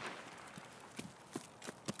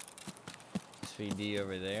 This VD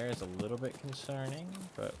over there is a little bit concerning,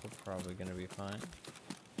 but we're probably gonna be fine.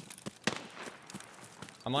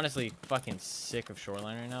 I'm honestly fucking sick of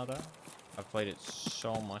Shoreline right now, though. I've played it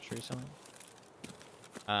so much recently.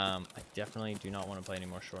 I definitely do not want to play any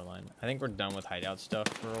more Shoreline. I think we're done with hideout stuff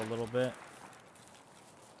for a little bit.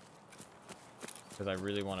 Because I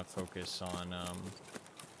really want to focus on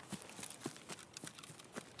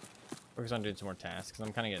doing some more tasks.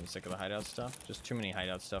 I'm kind of getting sick of the hideout stuff. Just too many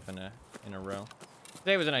hideout stuff in a row.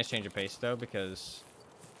 Today was a nice change of pace though, because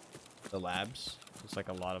the labs. It's like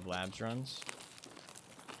a lot of labs runs.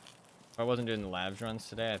 If I wasn't doing the labs runs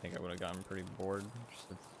today, I think I would have gotten pretty bored just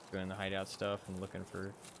with doing the hideout stuff and looking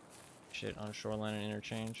for shit on Shoreline and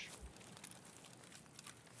Interchange.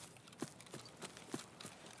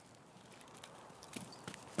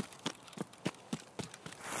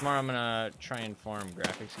 Tomorrow I'm gonna try and farm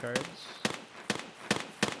graphics cards.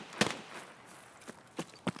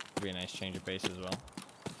 Be a nice change of pace as well.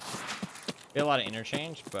 Be a lot of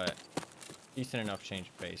interchange, but decent enough change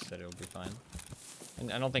of pace that it'll be fine.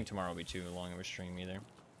 And I don't think tomorrow will be too long of a stream either.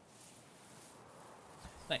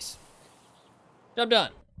 Nice. Job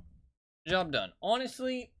done. Job done.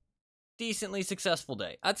 Honestly, decently successful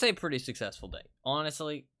day. I'd say pretty successful day.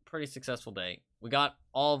 Honestly, pretty successful day. We got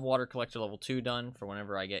all of Water Collector level 2 done for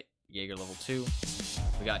whenever I get Jaeger level 2.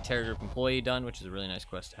 We got Terror Group Employee done, which is a really nice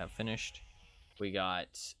quest to have finished. We got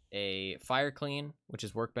a Fire Clean, which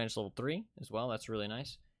is Workbench level 3 as well. That's really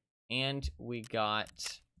nice. And we got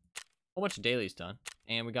a whole bunch of dailies done.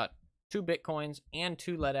 And we got 2 Bitcoins and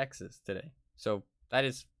 2 lead X's today. So that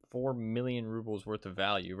is 4 million rubles worth of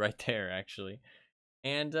value right there, actually.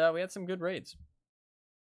 And we had some good raids.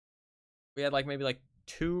 We had maybe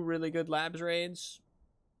 2 really good labs raids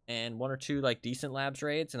and 1 or 2 decent labs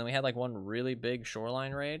raids, and then we had 1 really big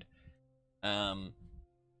Shoreline raid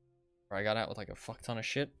where I got out with a fuck ton of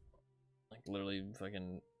shit, literally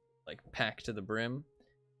fucking packed to the brim,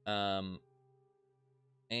 and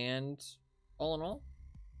all in all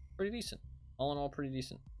pretty decent. All in all pretty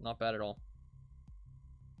decent. Not bad at all.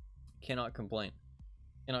 Cannot complain.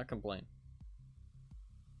 Cannot complain.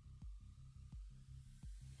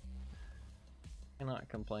 Cannot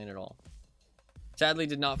complain at all. Sadly,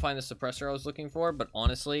 did not find the suppressor I was looking for, but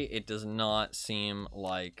honestly, it does not seem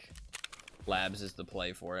like labs is the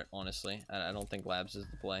play for it. Honestly, I don't think labs is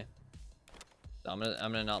the play. So I'm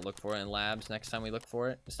gonna not look for it in labs next time we look for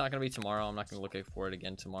it. It's not gonna be tomorrow. I'm not gonna look for it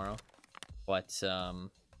again tomorrow, but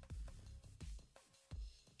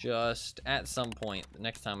just at some point, the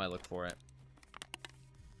next time I look for it,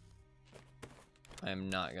 I am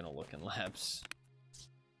not gonna look in labs.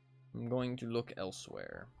 I'm going to look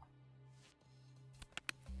elsewhere.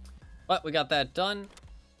 But we got that done.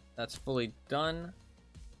 That's fully done.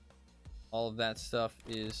 All of that stuff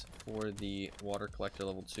is for the Water Collector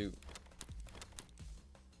level 2.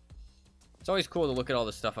 It's always cool to look at all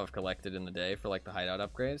the stuff I've collected in the day for the hideout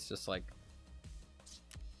upgrades. Just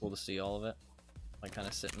cool to see all of it. Kind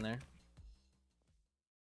of sitting there.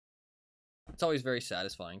 It's always very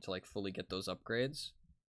satisfying to fully get those upgrades.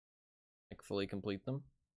 Fully complete them.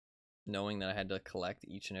 Knowing that I had to collect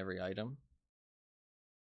each and every item.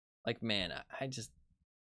 Man, I just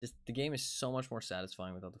the game is so much more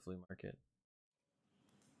satisfying without the flea market.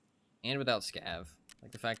 And without scav.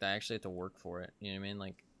 The fact that I actually have to work for it. You know what I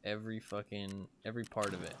mean? every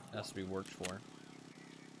part of it has to be worked for.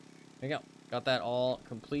 There you go. Got that all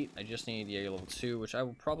complete. I just need Jaeger level 2, which I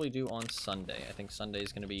will probably do on Sunday. I think Sunday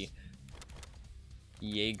is going to be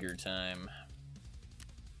Jaeger time.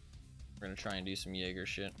 We're going to try and do some Jaeger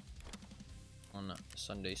shit on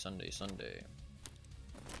Sunday.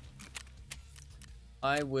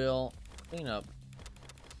 I will clean up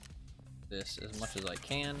this as much as I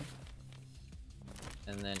can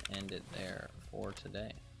and then end it there for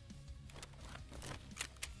today.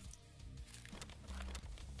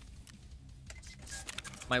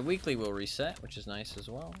 My weekly will reset, which is nice as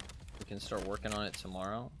well. We can start working on it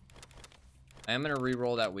tomorrow. I am going to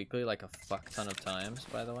re-roll that weekly like a fuck ton of times,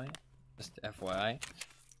 by the way. Just FYI.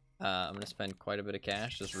 I'm going to spend quite a bit of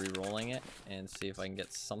cash just re-rolling it and see if I can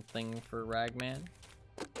get something for Ragman.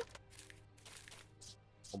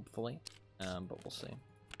 Hopefully. But we'll see.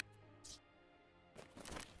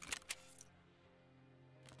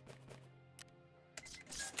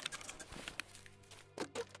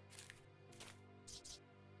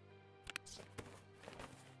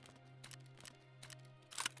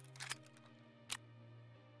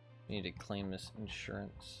 Need to claim this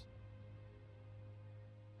insurance.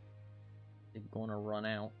 It's gonna run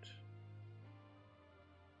out.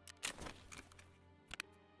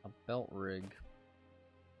 A belt rig.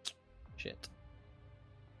 Shit.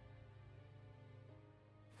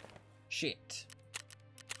 Shit.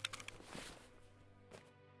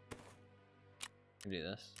 Do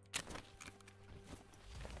this.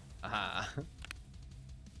 Aha.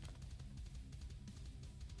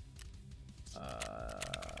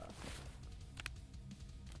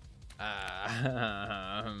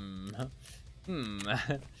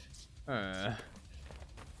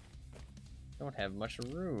 Don't have much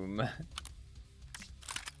room.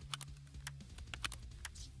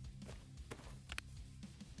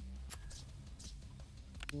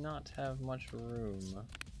 Not have much room.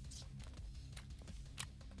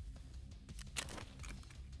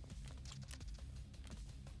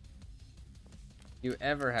 You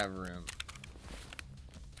ever have room?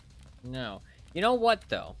 No. You know what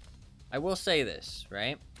though? I will say this,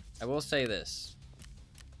 right? I will say this.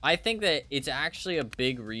 I think that it's actually a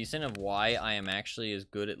big reason of why I am actually as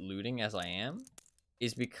good at looting as I am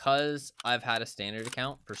is because I've had a standard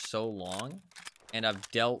account for so long and I've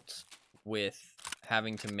dealt with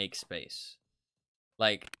having to make space.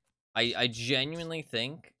 Like, I genuinely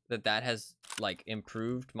think that that has, like,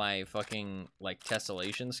 improved my fucking, like,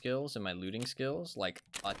 tessellation skills and my looting skills, like,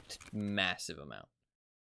 a massive amount.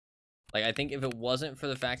 Like, I think if it wasn't for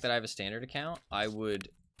the fact that I have a standard account, I would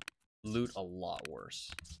loot a lot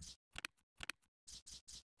worse.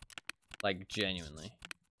 Like, genuinely.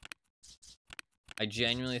 I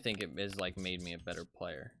genuinely think it has, like, made me a better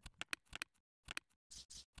player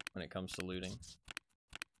when it comes to looting.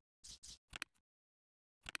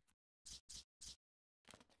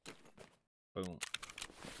 Boom.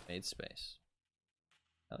 Made space.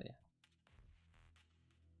 Hell yeah.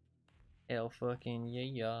 Hell fucking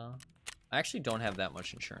yeah. I actually don't have that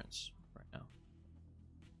much insurance right now.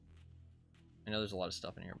 I know there's a lot of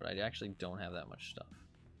stuff in here, but I actually don't have that much stuff.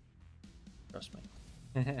 Trust me.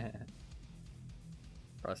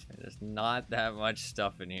 Trust me, there's not that much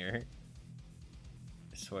stuff in here.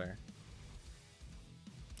 I swear.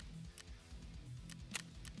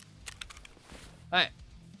 Alright.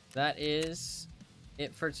 That is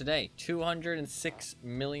it for today. 206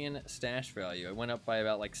 million stash value. I went up by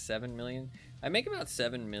about like 7 million. I make about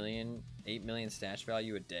 7 million, 8 million stash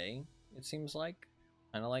value a day, it seems like.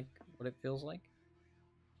 Kind of like what it feels like.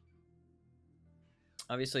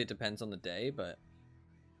 Obviously, it depends on the day, but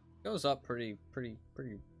it goes up pretty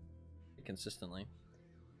consistently.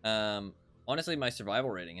 Honestly, my survival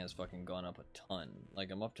rating has fucking gone up a ton.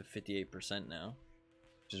 Like, I'm up to 58% now,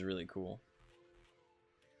 which is really cool.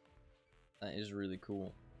 That is really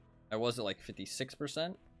cool. I was at like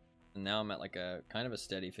 56%, and now I'm at like a kind of a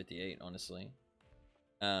steady 58, honestly.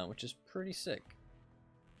 Which is pretty sick.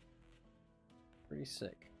 Pretty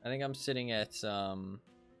sick. I think I'm sitting at I'm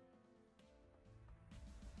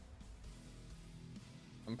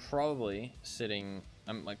probably sitting,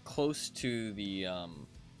 I'm like close to the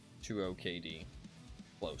 2.0 KD.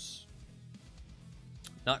 Close.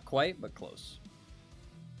 Not quite, but close.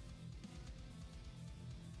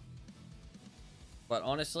 But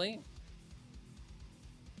honestly,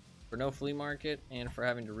 for no flea market and for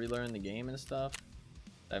having to relearn the game and stuff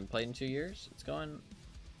I haven't played in 2 years, it's going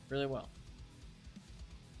really well.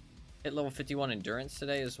 Hit level 51 endurance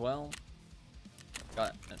today as well.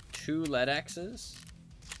 Got 2 lead axes.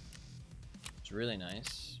 It's really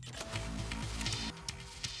nice.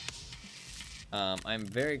 I'm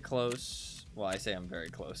very close Well, I say I'm very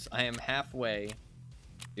close. I am halfway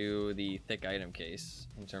to the thick item case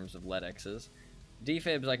in terms of lead X's.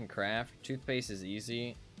 Defibs I can craft. Toothpaste is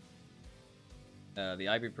easy. The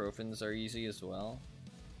ibuprofens are easy as well.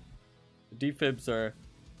 The defibs are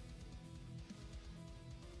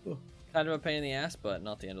kind of a pain in the ass, but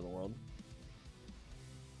not the end of the world.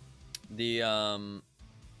 The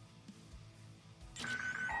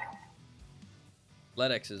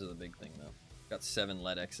lead X's are the big thing though. Got 7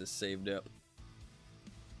 lead X's saved up.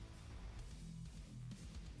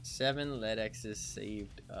 7 lead X's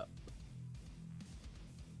saved up.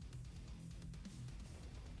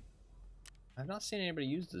 I've not seen anybody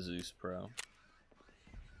use the Zeus Pro.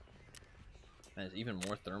 There's even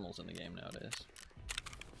more thermals in the game nowadays.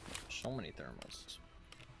 So many thermals.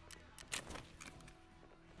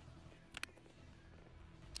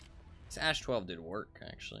 This Ash 12 did work,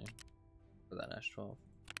 actually. For that Ash 12.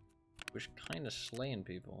 It was kind of slaying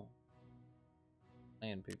people.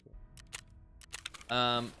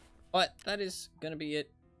 But that is going to be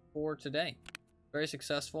it for today. Very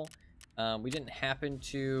successful. We did not happen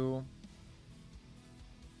to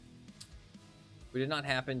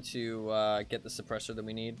get the suppressor that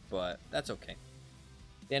we need, but that's okay.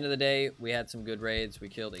 At the end of the day, we had some good raids. We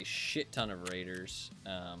killed a shit ton of raiders,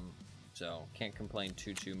 so can't complain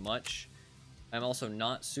too much. I'm also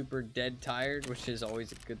not super dead tired, which is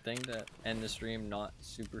always a good thing to end the stream not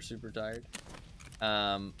super tired.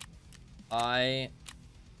 I'm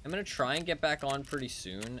going to try and get back on pretty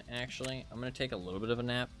soon, actually. I'm going to take a little bit of a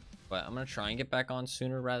nap, but I'm going to try and get back on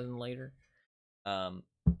sooner rather than later. And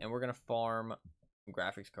we're going to farm some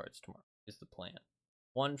graphics cards tomorrow, is the plan.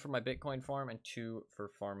 1 for my Bitcoin farm and 2 for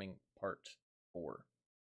farming part 4.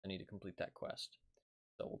 I need to complete that quest.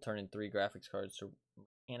 So we'll turn in 3 graphics cards to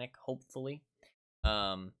mechanic, hopefully.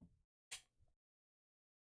 And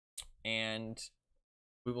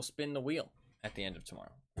we will spin the wheel at the end of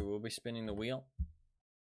tomorrow. We will be spinning the wheel.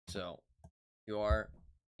 So if you are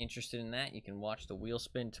interested in that, you can watch the wheel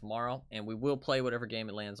spin tomorrow, and we will play whatever game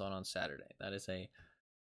it lands on Saturday. That is a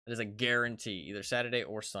guarantee. Either Saturday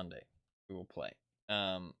or Sunday we will play.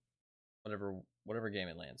 Whatever game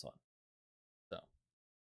it lands on. So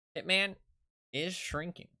Hitman is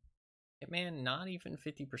shrinking. Hitman not even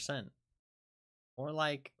 50%. More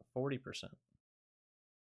like 40%.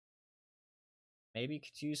 Maybe you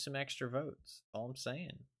could use some extra votes. That's all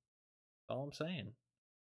I'm saying.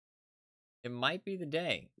 It might be the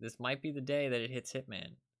day. This might be the day that it hits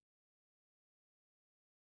Hitman.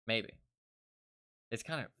 Maybe. It's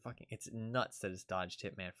kind of fucking... It's nuts that it's dodged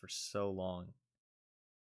Hitman for so long.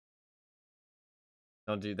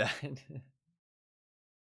 Don't do that.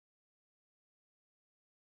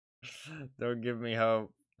 Don't give me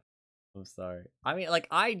hope. I'm sorry. I mean, like,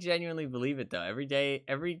 I genuinely believe it, though. Every day,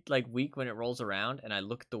 every, like, week when it rolls around and I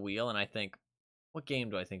look at the wheel and I think, what game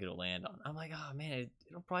do I think it'll land on? I'm like, oh, man,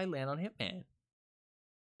 it'll probably land on Hitman.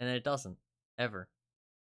 And then it doesn't. Ever.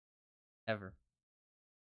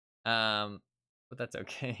 But that's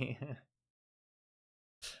okay.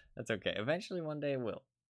 That's okay. Eventually, one day it will.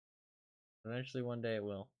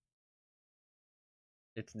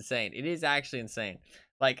 It's insane. It is actually insane.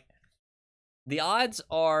 Like, the odds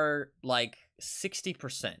are like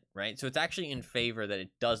 60%, right? So it's actually in favor that it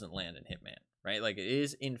doesn't land in Hitman, right? Like, it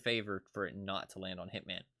is in favor for it not to land on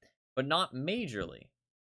Hitman, but not majorly.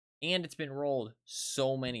 And it's been rolled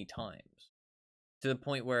so many times to the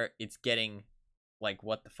point where it's getting like,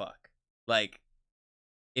 what the fuck? Like,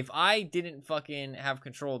 if I didn't fucking have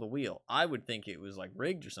control of the wheel, I would think it was like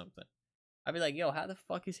rigged or something. I'd be like, yo, how the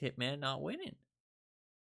fuck is Hitman not winning?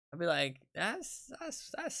 I'd be like, that's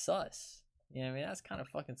sus. You know what I mean? That's kind of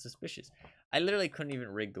fucking suspicious. I literally couldn't even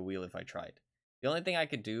rig the wheel if I tried. The only thing I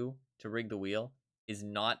could do to rig the wheel is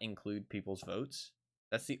not include people's votes.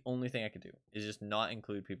 That's the only thing I could do, is just not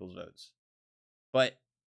include people's votes. But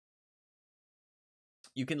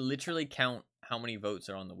you can literally count how many votes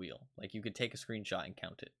are on the wheel. Like, you could take a screenshot and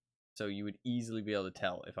count it. So you would easily be able to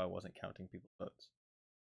tell if I wasn't counting people's votes.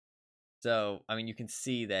 So, I mean, you can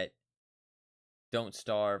see that Don't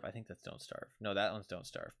Starve, I think that's Don't Starve. No, that one's Don't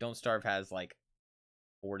Starve. Don't Starve has like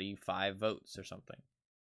 45 votes or something.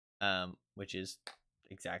 Which is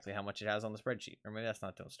exactly how much it has on the spreadsheet. Or maybe that's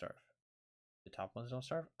not Don't Starve. The top ones Don't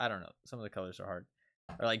Starve? I don't know. Some of the colors are hard.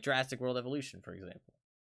 Or like Drastic World Evolution, for example.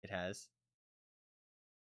 It has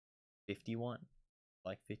 51.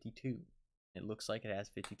 Like 52. It looks like it has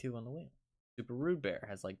 52 on the wheel. Super Rude Bear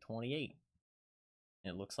has like 28.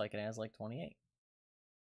 And it looks like it has like 28.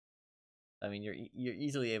 I mean, you're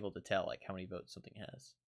easily able to tell like how many votes something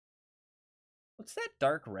has. What's that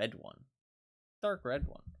dark red one? Dark red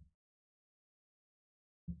one.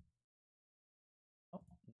 Oh,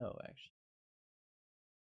 no, actually.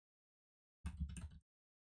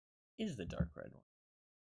 is the dark red one?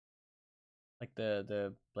 Like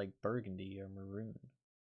the like burgundy or maroon.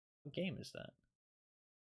 What game is that?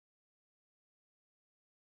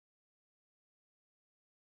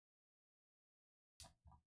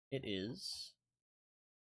 It is.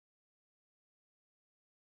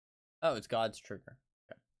 Oh, it's God's Trigger.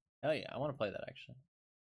 Okay. Hell yeah, I want to play that actually.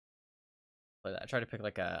 Play that. I try to pick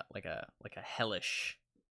like a hellish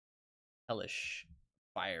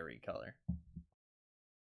fiery color.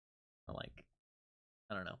 Like,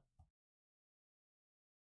 I don't know.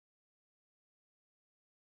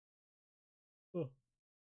 Oh.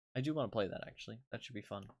 I do want to play that actually. That should be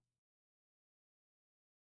fun.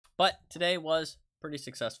 But today was pretty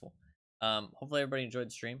successful. Hopefully everybody enjoyed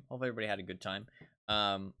the stream. Hopefully everybody had a good time.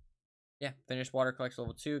 Yeah, finished water collection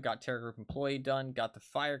level 2. Got Terror Group Employee done. Got the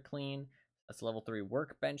fire clean. That's level 3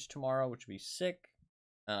 workbench tomorrow, which would be sick.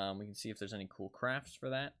 We can see if there's any cool crafts for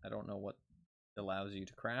that. I don't know what allows you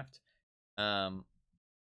to craft. We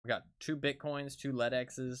got 2 Bitcoins, 2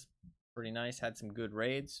 LEDXs. Pretty nice. Had some good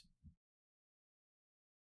raids.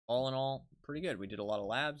 All in all, pretty good. We did a lot of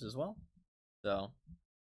labs as well. So,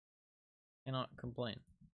 cannot complain.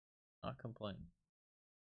 Not complain.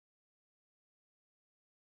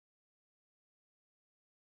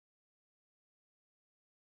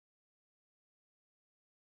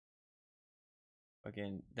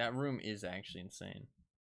 Again, that room is actually insane.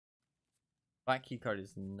 Black key card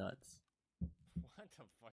is nuts. What the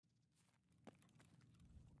fuck?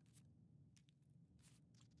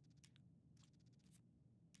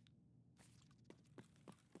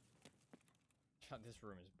 God, this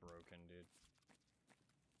room is broken, dude.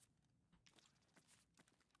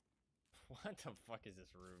 What the fuck is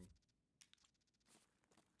this room?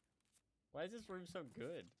 Why is this room so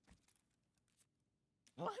good?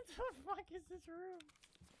 What the fuck is this room?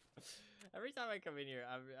 Every time I come in here,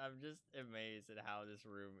 I'm just amazed at how this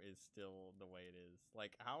room is still the way it is.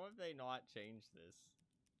 Like, how have they not changed this?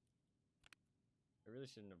 I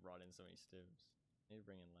really shouldn't have brought in so many stims. I need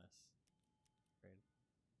to bring in less. Great.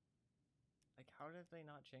 Like, how did they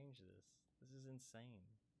not change this? This is insane.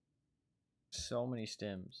 So many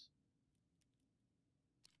stims.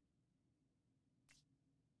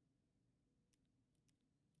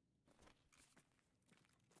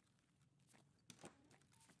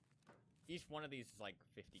 Each one of these is like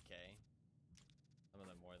 50K. Some of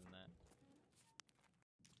them more than that.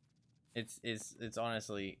 It's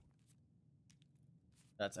honestly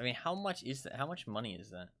that's, I mean, how much is that? How much money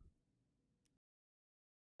is that?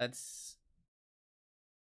 That's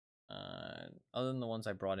other than the ones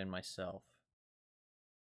I brought in myself.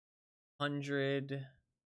 100,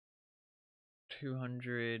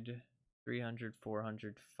 200, 300,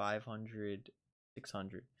 400, 500,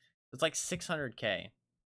 600. It's like 600K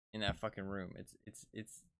in that fucking room.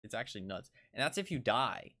 It's actually nuts. And that's if you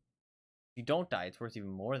die. If you don't die, it's worth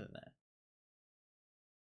even more than that.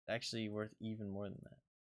 It's actually worth even more than that.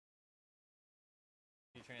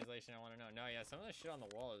 Translation, I want to know. No, yeah, some of the shit on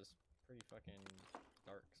the wall is pretty fucking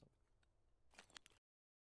dark.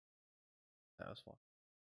 That was fun.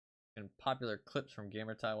 And popular clips from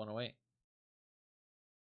GamerTie 108.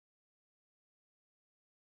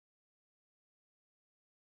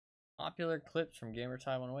 Popular clips from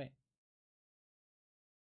GamerTie 108.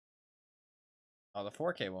 Oh, the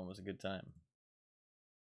 4K one was a good time.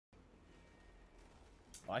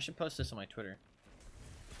 Oh, I should post this on my Twitter.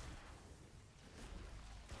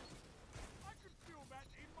 I can feel that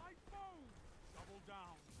in my bones. Double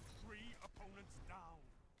down. 3 opponents down.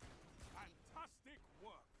 Fantastic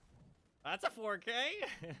work. That's a 4K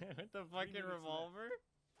with the fucking revolver.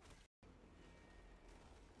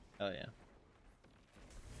 Oh yeah.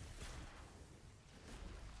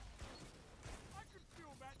 I can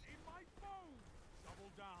feel that in my bones.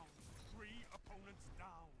 Double down. 3 opponents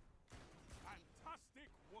down.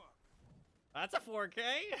 Fantastic work. That's a 4K.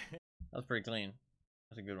 That was pretty clean.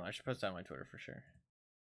 That's a good one. I should post that on my Twitter for sure.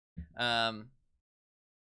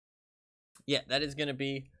 Yeah, that is gonna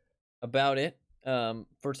be about it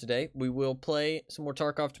for today. We will play some more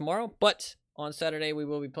Tarkov tomorrow, but on Saturday we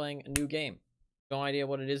will be playing a new game. No idea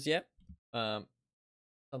what it is yet.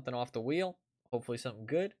 Something off the wheel. Hopefully something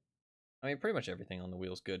good. I mean, pretty much everything on the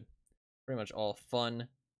wheel is good. Pretty much all fun,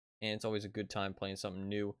 and it's always a good time playing something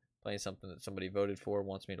new, playing something that somebody voted for,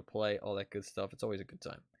 wants me to play, all that good stuff. It's always a good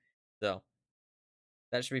time. So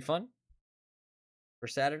that should be fun for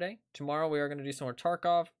Saturday. Tomorrow we are going to do some more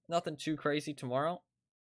Tarkov. Nothing too crazy tomorrow.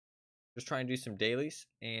 Just try and do some dailies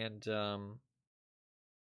and try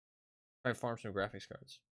and farm some graphics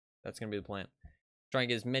cards. That's going to be the plan. Try and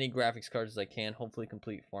get as many graphics cards as I can. Hopefully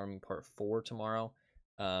complete farming part 4 tomorrow.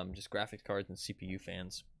 Just graphics cards and CPU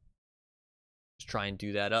fans. Just try and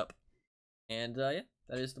do that up. And yeah,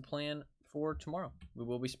 that is the plan for tomorrow. We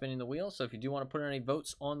will be spinning the wheel, so if you do want to put any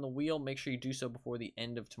votes on the wheel, make sure you do so before the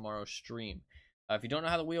end of tomorrow's stream. If you don't know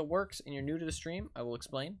how the wheel works and you're new to the stream, I will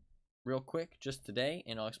explain real quick just today,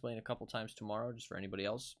 and I'll explain a couple times tomorrow just for anybody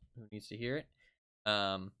else who needs to hear it.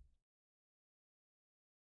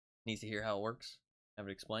 Needs to hear how it works. Have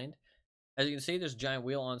it explained. As you can see, there's a giant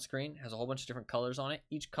wheel on screen. It has a whole bunch of different colors on it.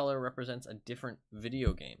 Each color represents a different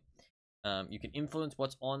video game. You can influence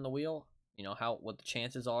what's on the wheel. You know what the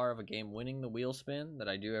chances are of a game winning the wheel spin that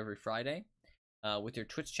I do every Friday with your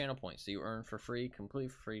Twitch channel points that you earn for free, completely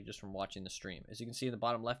for free, just from watching the stream. As you can see in the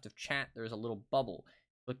bottom left of chat, there's a little bubble.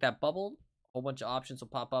 Click that bubble, a whole bunch of options will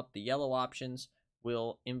pop up. The yellow options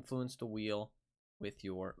will influence the wheel with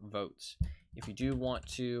your votes. If you do want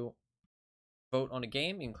to vote on a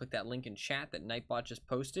game, you can click that link in chat that Nightbot just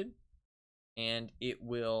posted, and it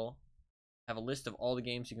will have a list of all the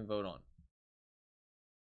games you can vote on.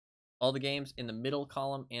 All the games in the middle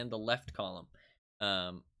column and the left column.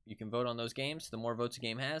 You can vote on those games. The more votes a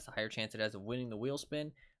game has, the higher chance it has of winning the wheel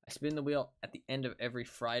spin. I spin the wheel at the end of every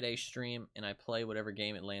Friday stream, and I play whatever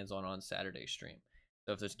game it lands on Saturday stream.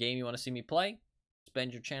 So if there's a game you want to see me play,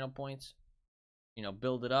 spend your channel points, you know,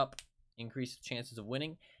 build it up, increase the chances of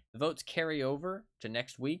winning. The votes carry over to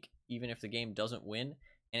next week, even if the game doesn't win,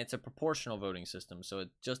 and it's a proportional voting system, so it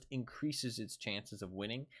just increases its chances of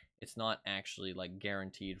winning. It's not actually like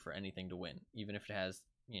guaranteed for anything to win, even if it has,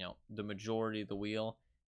 you know, the majority of the wheel.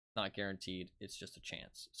 Not guaranteed, it's just a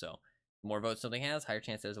chance. So the more votes something has, higher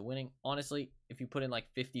chance it has of winning. Honestly, if you put in like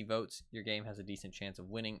 50 votes, your game has a decent chance of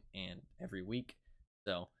winning, and every week.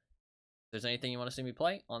 So if there's anything you want to see me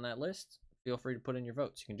play on that list, feel free to put in your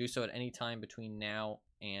votes. You can do so at any time between now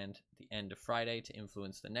and the end of Friday to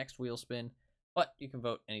influence the next wheel spin, but you can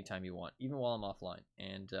vote anytime you want, even while I'm offline,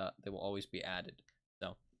 and they will always be added. So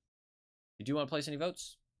if you do want to place any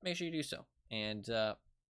votes, make sure you do so, and I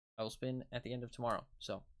will spin at the end of tomorrow.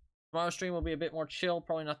 So tomorrow's stream will be a bit more chill,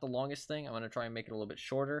 probably not the longest thing. I'm going to try and make it a little bit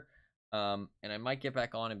shorter, and I might get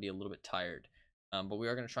back on and be a little bit tired, but we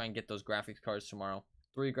are going to try and get those graphics cards tomorrow.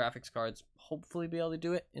 3 graphics cards, hopefully be able to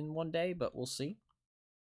do it in one day, but we'll see.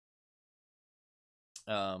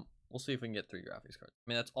 We'll see if we can get 3 graphics cards. I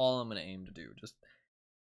mean, that's all I'm going to aim to do, just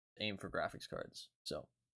aim for graphics cards. So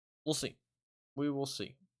we'll see. We will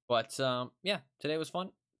see. But yeah, today was fun.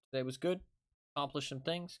 Today was good. Accomplished some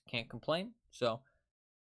things. Can't complain. So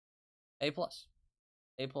A+. A+,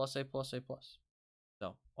 A+, A+, A+.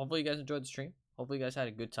 So hopefully you guys enjoyed the stream. Hopefully you guys had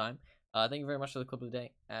a good time. Thank you very much for the clip of the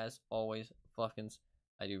day. As always, Fluffkins,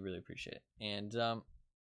 I do really appreciate it. And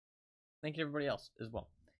thank you to everybody else as well.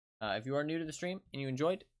 If you are new to the stream and you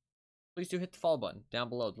enjoyed, please do hit the follow button down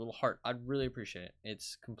below, the little heart. I'd really appreciate it.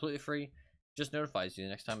 It's completely free. Just notifies you the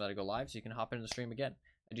next time that I go live, so you can hop into the stream again.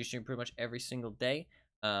 I do stream pretty much every single day.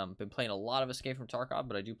 Been playing a lot of Escape from Tarkov,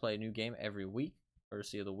 but I do play a new game every week,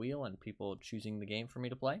 courtesy of the wheel and people choosing the game for me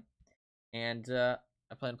to play. And I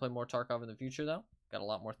plan to play more Tarkov in the future, though. Got a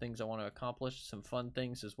lot more things I want to accomplish, some fun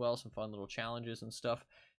things as well, some fun little challenges and stuff.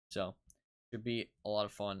 So should be a lot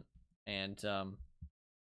of fun, and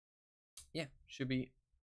yeah, should be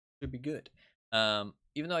good.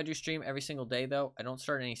 Even though I do stream every single day, though, I don't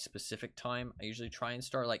start any specific time. I usually try and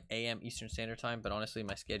start like AM Eastern Standard Time, but honestly,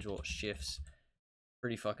 my schedule shifts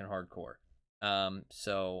pretty fucking hardcore.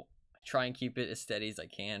 So I try and keep it as steady as I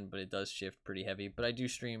can, but it does shift pretty heavy. But I do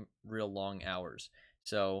stream real long hours.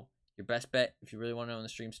 So your best bet, if you really want to know when the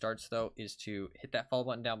stream starts, though, is to hit that follow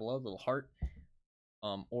button down below, the little heart.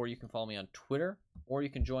 Or you can follow me on Twitter, or you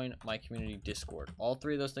can join my community Discord. All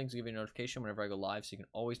 3 of those things will give you a notification whenever I go live, so you can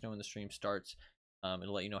always know when the stream starts.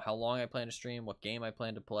 It'll let you know how long I plan to stream, what game I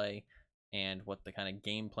plan to play, and what the kind of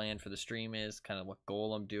game plan for the stream is, kind of what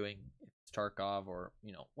goal I'm doing, if it's Tarkov, or,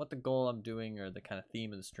 you know, what the goal I'm doing or the kind of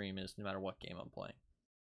theme of the stream is, no matter what game I'm playing.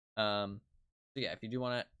 So yeah, if you do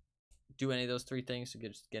want to do any of those 3 things, you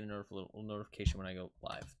just get a little notification when I go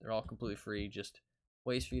live. They're all completely free, just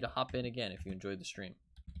ways for you to hop in again if you enjoyed the stream.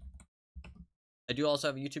 I do also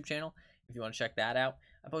have a YouTube channel if you want to check that out.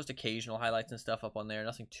 I post occasional highlights and stuff up on there,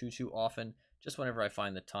 nothing too often, just whenever I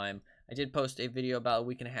find the time. I did post a video about a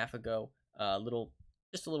week and a half ago,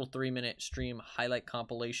 just a little 3-minute stream highlight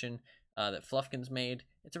compilation that Fluffkins made.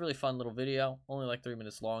 It's a really fun little video, only like 3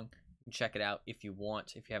 minutes long. You can check it out if you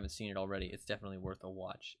want. If you haven't seen it already, it's definitely worth a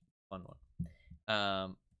watch. Fun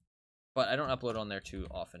one. But I don't upload on there too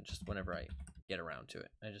often, just whenever I get around to it.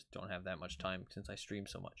 I just don't have that much time since I stream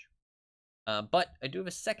so much. But I do have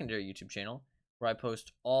a secondary YouTube channel where I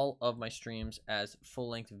post all of my streams as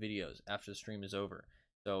full-length videos after the stream is over.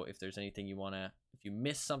 So if there's anything you want to, if you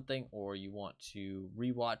miss something or you want to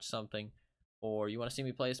rewatch something, or you want to see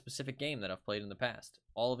me play a specific game that I've played in the past,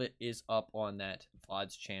 all of it is up on that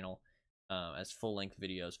VODs channel as full-length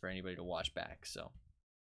videos for anybody to watch back. So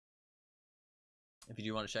if you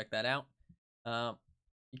do want to check that out,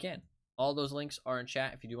 you can. All those links are in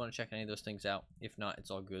chat if you do want to check any of those things out. If not,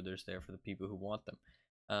 it's all good. There's there for the people who want them.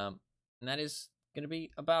 And that is going to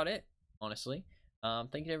be about it, honestly.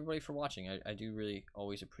 Thank you to everybody for watching. I do really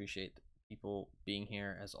always appreciate people being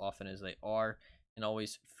here as often as they are and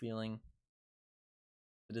always feeling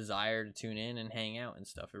the desire to tune in and hang out and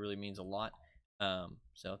stuff. It really means a lot.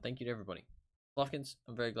 So thank you to everybody. Fluffkins,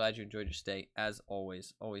 I'm very glad you enjoyed your stay. As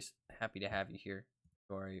always happy to have you here.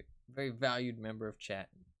 You are a very valued member of chat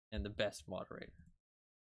and the best moderator.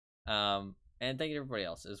 And thank you to everybody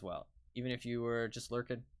else as well. Even if you were just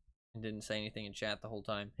lurking and didn't say anything in chat the whole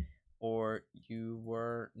time, or you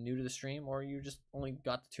were new to the stream, or you just only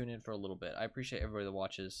got to tune in for a little bit. I appreciate everybody that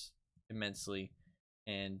watches immensely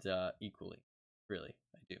and equally. Really,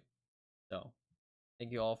 I do. So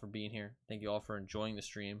thank you all for being here. Thank you all for enjoying the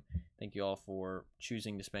stream. Thank you all for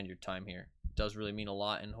choosing to spend your time here. It does really mean a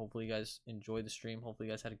lot, and hopefully you guys enjoyed the stream. Hopefully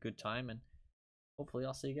you guys had a good time, and hopefully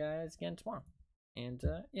I'll see you guys again tomorrow. And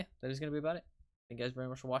yeah, that is going to be about it. Thank you guys very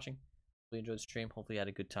much for watching. Hopefully you enjoyed the stream. Hopefully you had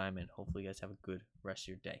a good time, and hopefully you guys have a good rest of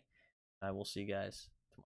your day. I will see you guys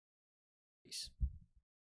tomorrow. Peace.